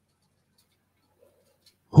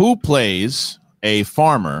 Who plays a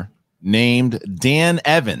farmer named Dan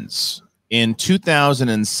Evans in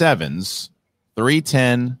 2007's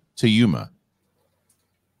 3:10 to Yuma?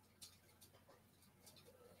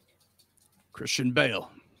 Christian Bale.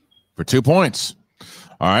 For 2 points.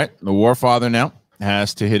 All right. The Warfather now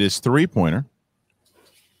has to hit his 3-pointer.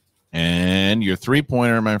 And your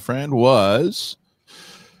 3-pointer, my friend, was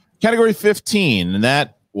category 15. And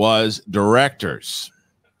that was directors.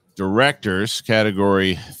 Directors,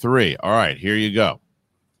 category 3. All right. Here you go.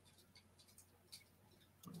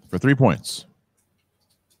 For 3 points.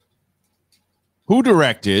 Who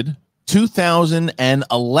directed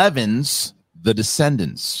 2011's The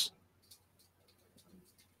Descendants?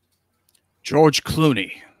 George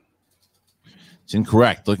Clooney. It's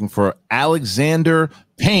incorrect. Looking for Alexander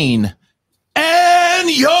Payne. And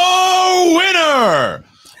your winner,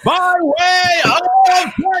 by way of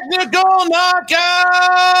technical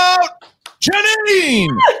knockout,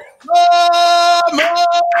 Janine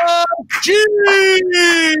Machine.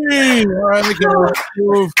 All right, go.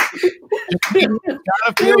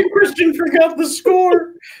 Christian forgot the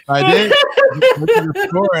score. I did. The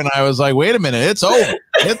score, and I was like, wait a minute, it's over.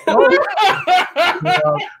 It's over.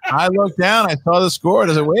 I looked down, I saw the score,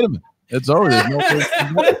 and I said, wait a minute, it's over. There's no place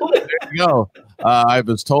to go. There you go. I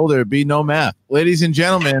was told there would be no math. Ladies and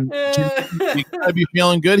gentlemen, you gotta be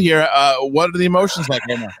feeling good here. What are the emotions like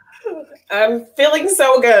right now? I'm feeling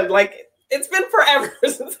so good. Like, it's been forever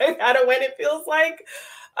since I've had a win, it feels like.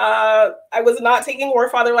 I was not taking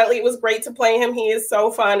Warfather lightly. It was great to play him. He is so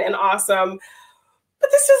fun and awesome. But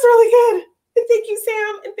this is really good. And thank you,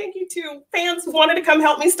 Sam. And thank you to fans who wanted to come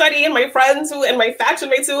help me study, and my friends and my faction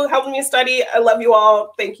mates who helped me study. I love you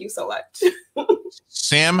all. Thank you so much.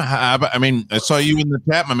 Sam, I saw you in the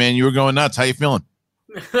chat, my man. You were going nuts. How you feeling?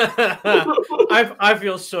 I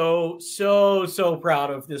feel so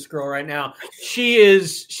proud of this girl right now.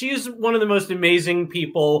 She's one of the most amazing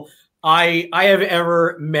people I have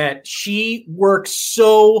ever met. She works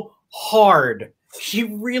so hard. She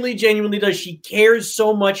really genuinely does. She cares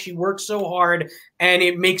so much. She works so hard, and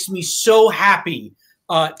it makes me so happy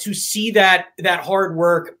to see that hard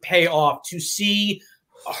work pay off, to see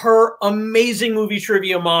her amazing movie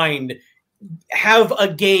trivia mind have a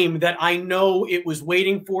game that I know it was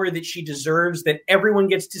waiting for, that she deserves, that everyone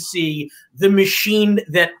gets to see the machine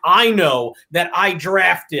that I know that I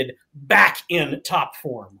drafted back in top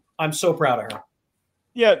form. I'm so proud of her.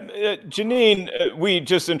 Yeah, Janine, we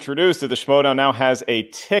just introduced that the Schmoedown now has a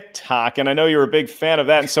TikTok, and I know you're a big fan of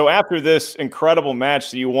that. And so after this incredible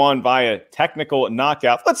match that you won via technical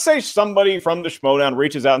knockout, let's say somebody from the Schmoedown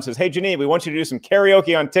reaches out and says, hey, Janine, we want you to do some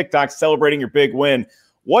karaoke on TikTok celebrating your big win.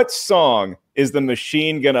 What song is the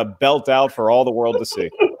machine going to belt out for all the world to see?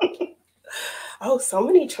 Oh, so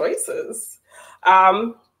many choices.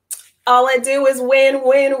 All I do is win,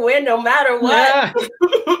 win, win, no matter what.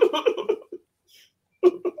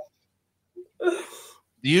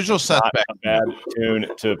 The usual suspect. bad tune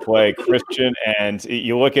to play, Christian. And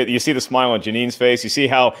you see the smile on Janine's face. You see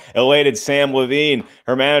how elated Sam Levine,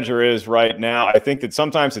 her manager, is right now. I think that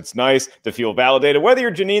sometimes it's nice to feel validated, whether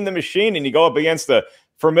you're Janine the Machine and you go up against a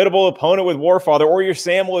formidable opponent with Warfather, or you're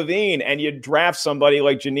Sam Levine and you draft somebody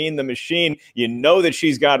like Janine the Machine. You know that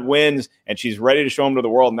she's got wins and she's ready to show them to the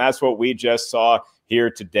world. And that's what we just saw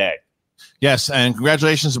here today. Yes, and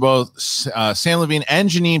congratulations to both Sam Levine and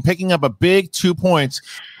Janine picking up a big 2 points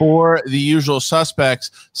for the Usual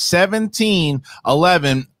Suspects. 17-11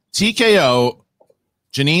 TKO.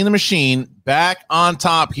 Janine the Machine back on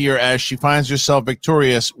top here as she finds herself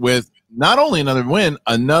victorious with not only another win,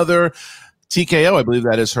 another TKO. I believe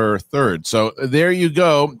that is her third. So there you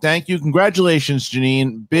go. Thank you. Congratulations,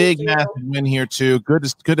 Janine. Big, massive win here, too. Good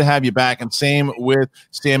to have you back. And same with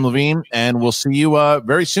Sam Levine. And we'll see you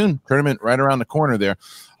very soon. Tournament right around the corner there.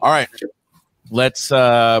 All right. Let's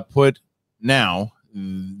put now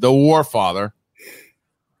the Warfather.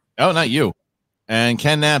 Oh, not you. And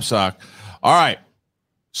Ken Napzok. All right.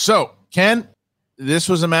 So, Ken, this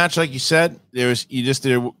was a match, like you said. There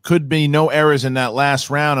could be no errors in that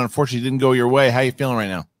last round. Unfortunately, it didn't go your way. How are you feeling right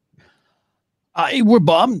now? We're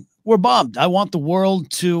bummed. We're bummed. I want the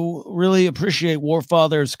world to really appreciate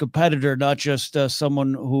Warfather as a competitor, not just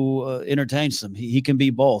someone who entertains them. He can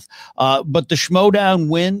be both. But the Schmodown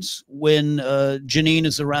wins when Janine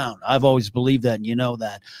is around. I've always believed that, and you know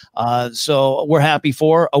that. So we're happy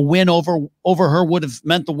for her. A win over her would have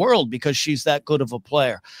meant the world because she's that good of a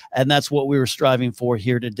player. And that's what we were striving for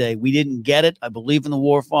here today. We didn't get it. I believe in the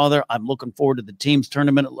Warfather. I'm looking forward to the team's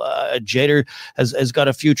tournament. Jader has got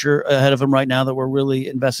a future ahead of him right now that we're really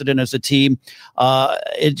invested in as a team.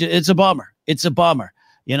 It's a bummer. It's a bummer,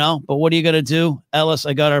 but what are you going to do? Ellis,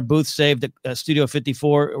 I got our booth saved at Studio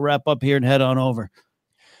 54. Wrap up here and head on over.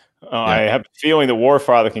 I have a feeling the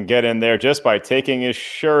Warfather can get in there just by taking his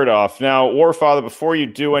shirt off. Now, Warfather, before you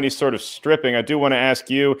do any sort of stripping, I do want to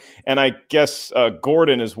ask you, and I guess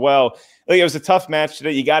Gordon as well. It was a tough match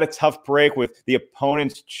today. You got a tough break with the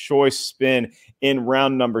opponent's choice spin in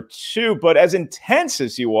round number 2. But as intense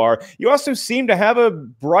as you are, you also seem to have a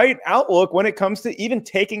bright outlook when it comes to even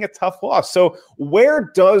taking a tough loss. So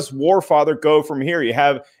where does Warfather go from here? You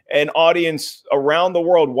have an audience around the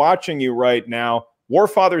world watching you right now.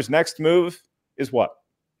 Warfather's next move is what?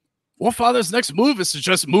 Warfather's next move is to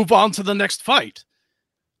just move on to the next fight.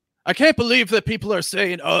 I can't believe that people are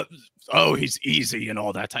saying, oh, he's easy and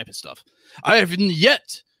all that type of stuff. I have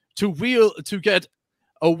yet to get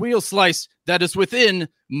a wheel slice that is within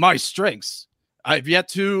my strengths. I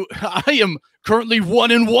am currently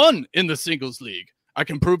 1-1 in the singles league. I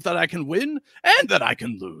can prove that I can win and that I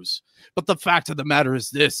can lose. But the fact of the matter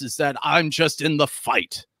is that I'm just in the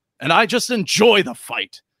fight. And I just enjoy the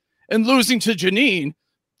fight. And losing to Janine,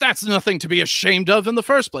 that's nothing to be ashamed of in the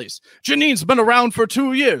first place. Janine's been around for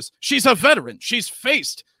 2 years. She's a veteran. She's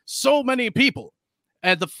faced so many people.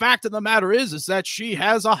 And the fact of the matter is that she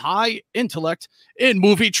has a high intellect in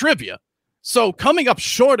movie trivia. So coming up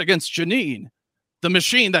short against Janine, the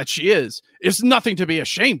machine that she is nothing to be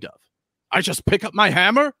ashamed of. I just pick up my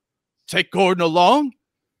hammer, take Gordon along,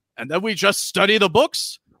 and then we just study the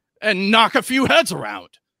books and knock a few heads around.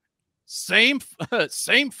 Same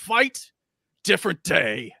fight, different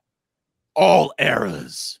day. All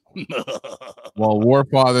eras. Well,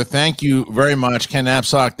 Warfather, thank you very much. Ken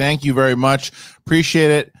Napzok, thank you very much.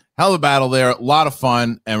 Appreciate it. Hell of a battle there. A lot of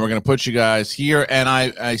fun. And we're going to put you guys here. And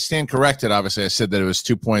I stand corrected. Obviously, I said that it was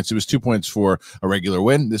 2 points. It was 2 points for a regular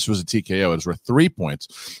win. This was a TKO. It was worth 3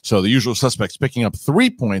 points. So the Usual Suspects picking up 3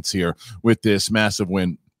 points here with this massive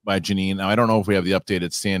win by Janine. Now, I don't know if we have the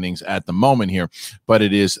updated standings at the moment here, but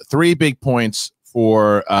it is 3 big points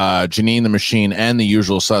for Janine the Machine and the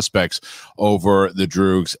Usual Suspects over the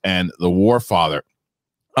Droogs and the Warfather.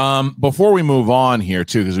 Before we move on here,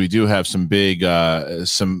 too, because we do have some big, a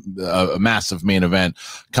massive main event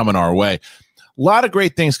coming our way. A lot of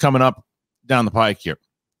great things coming up down the pike here.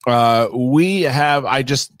 I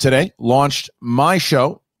just today launched my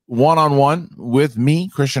show, one-on-one with me,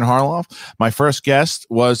 Christian Harloff. My first guest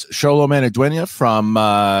was Xolo Managduena from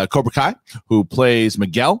Cobra Kai, who plays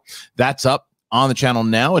Miguel. That's up on the channel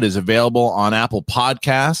now. It is available on Apple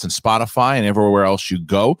Podcasts and Spotify and everywhere else you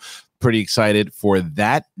go. Pretty excited for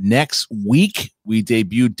that. Next week, we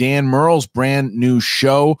debut Dan Murrell's brand new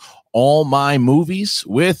show, All My Movies,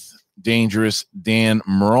 with Dangerous Dan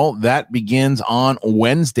Murrell. That begins on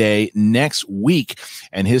Wednesday next week,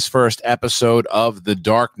 and his first episode of The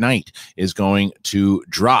Dark Knight is going to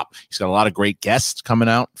drop. He's got a lot of great guests coming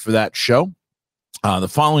out for that show. The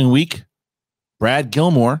following week, Brad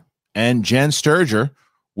Gilmore and Jen Sturger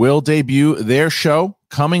will debut their show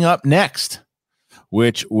coming up next.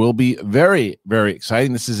 which will be very, very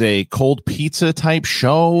exciting. This is a cold pizza type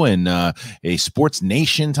show and a Sports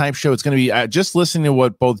Nation type show. It's going to be just listening to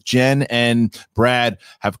what both Jen and Brad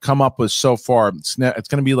have come up with so far. It's going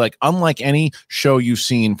to be like unlike any show you've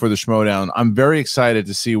seen for the Schmodown. I'm very excited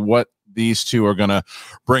to see what these two are going to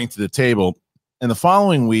bring to the table. And the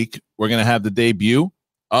following week, we're going to have the debut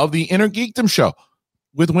of the Inner Geekdom show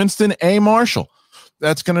with Winston A. Marshall.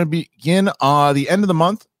 That's going to begin the end of the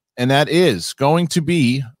month. And that is going to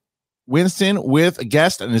be Winston with a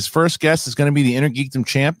guest, and his first guest is going to be the Inner Geekdom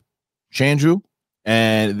champ, Chandru,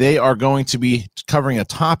 and they are going to be covering a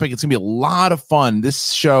topic. It's going to be a lot of fun.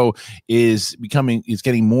 This show is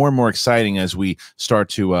getting more and more exciting as we start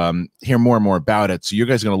to hear more and more about it. So you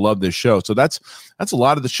guys are going to love this show. So that's a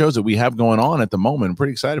lot of the shows that we have going on at the moment. I'm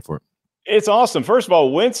pretty excited for it. It's awesome. First of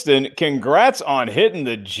all, Winston, congrats on hitting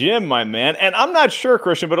the gym, my man. And I'm not sure,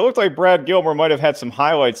 Christian, but it looked like Brad Gilmore might have had some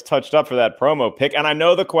highlights touched up for that promo pic. And I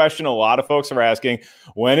know the question a lot of folks are asking,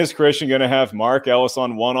 when is Christian going to have Mark Ellis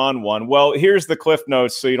on one-on-one? Well, here's the cliff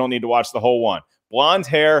notes so you don't need to watch the whole one. Blonde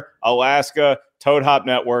hair, Alaska, Toad Hop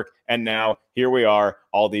Network, and now here we are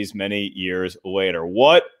all these many years later.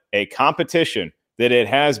 What a competition that it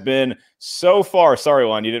has been so far. Sorry,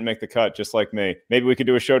 Lon, you didn't make the cut, just like me. Maybe we could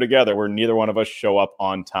do a show together where neither one of us show up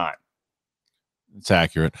on time. It's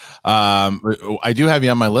accurate. I do have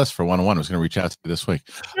you on my list for one-on-one. I was going to reach out to you this week.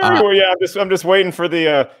 Well, yeah, I'm just waiting for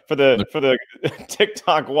the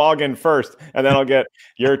TikTok login first, and then I'll get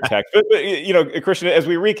your text. But Christian, as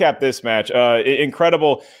we recap this match,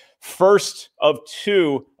 incredible. First of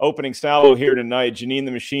two opening salvo here tonight. Janine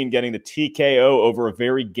the Machine getting the TKO over a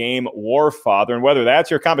very game Warfather. And whether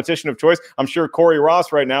that's your competition of choice, I'm sure Corey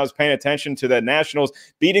Ross right now is paying attention to the Nationals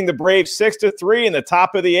beating the Braves 6-3 in the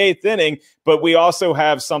top of the 8th inning. But we also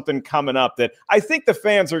have something coming up that I think the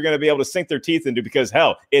fans are going to be able to sink their teeth into because,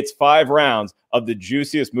 hell, it's 5 rounds of the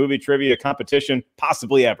juiciest movie trivia competition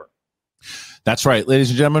possibly ever. That's right,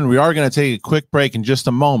 ladies and gentlemen. We are going to take a quick break in just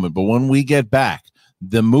a moment. But when we get back,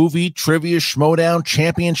 the Movie Trivia Schmodown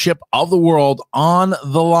Championship of the World on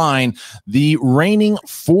the line. The reigning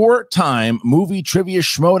 4-time Movie Trivia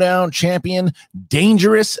Schmodown champion,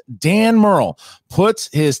 Dangerous Dan Murrell, puts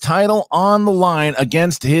his title on the line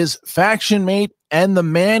against his faction mate and the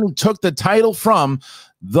man who took the title from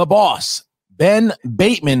the boss, Ben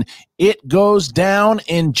Bateman. It goes down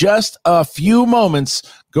in just a few moments.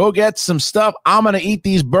 Go get some stuff. I'm going to eat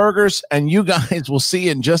these burgers, and you guys will see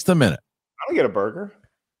in just a minute. I'll get a burger.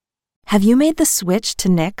 Have you made the switch to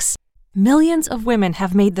Knix? Millions of women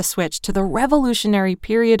have made the switch to the revolutionary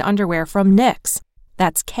period underwear from Knix.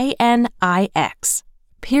 That's Knix.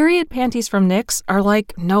 Period panties from Knix are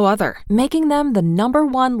like no other, making them the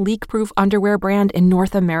 #1 leak-proof underwear brand in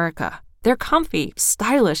North America. They're comfy,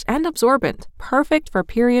 stylish, and absorbent, perfect for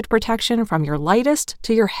period protection from your lightest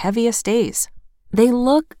to your heaviest days. They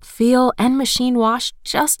look, feel, and machine wash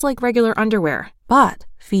just like regular underwear, but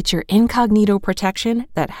feature incognito protection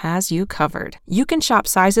that has you covered. You can shop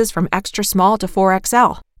sizes from extra small to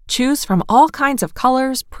 4XL. Choose from all kinds of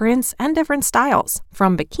colors, prints, and different styles,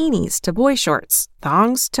 from bikinis to boy shorts,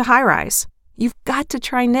 thongs to high-rise. You've got to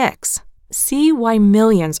try Knix. See why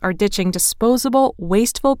millions are ditching disposable,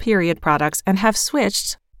 wasteful period products and have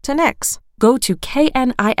switched to Knix. Go to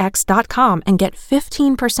knix.com and get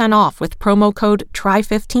 15% off with promo code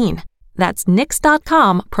TRY15. That's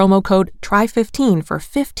Knix.com, promo code TRY15 for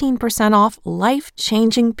 15% off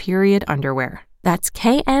life-changing period underwear. That's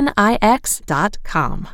knix.com.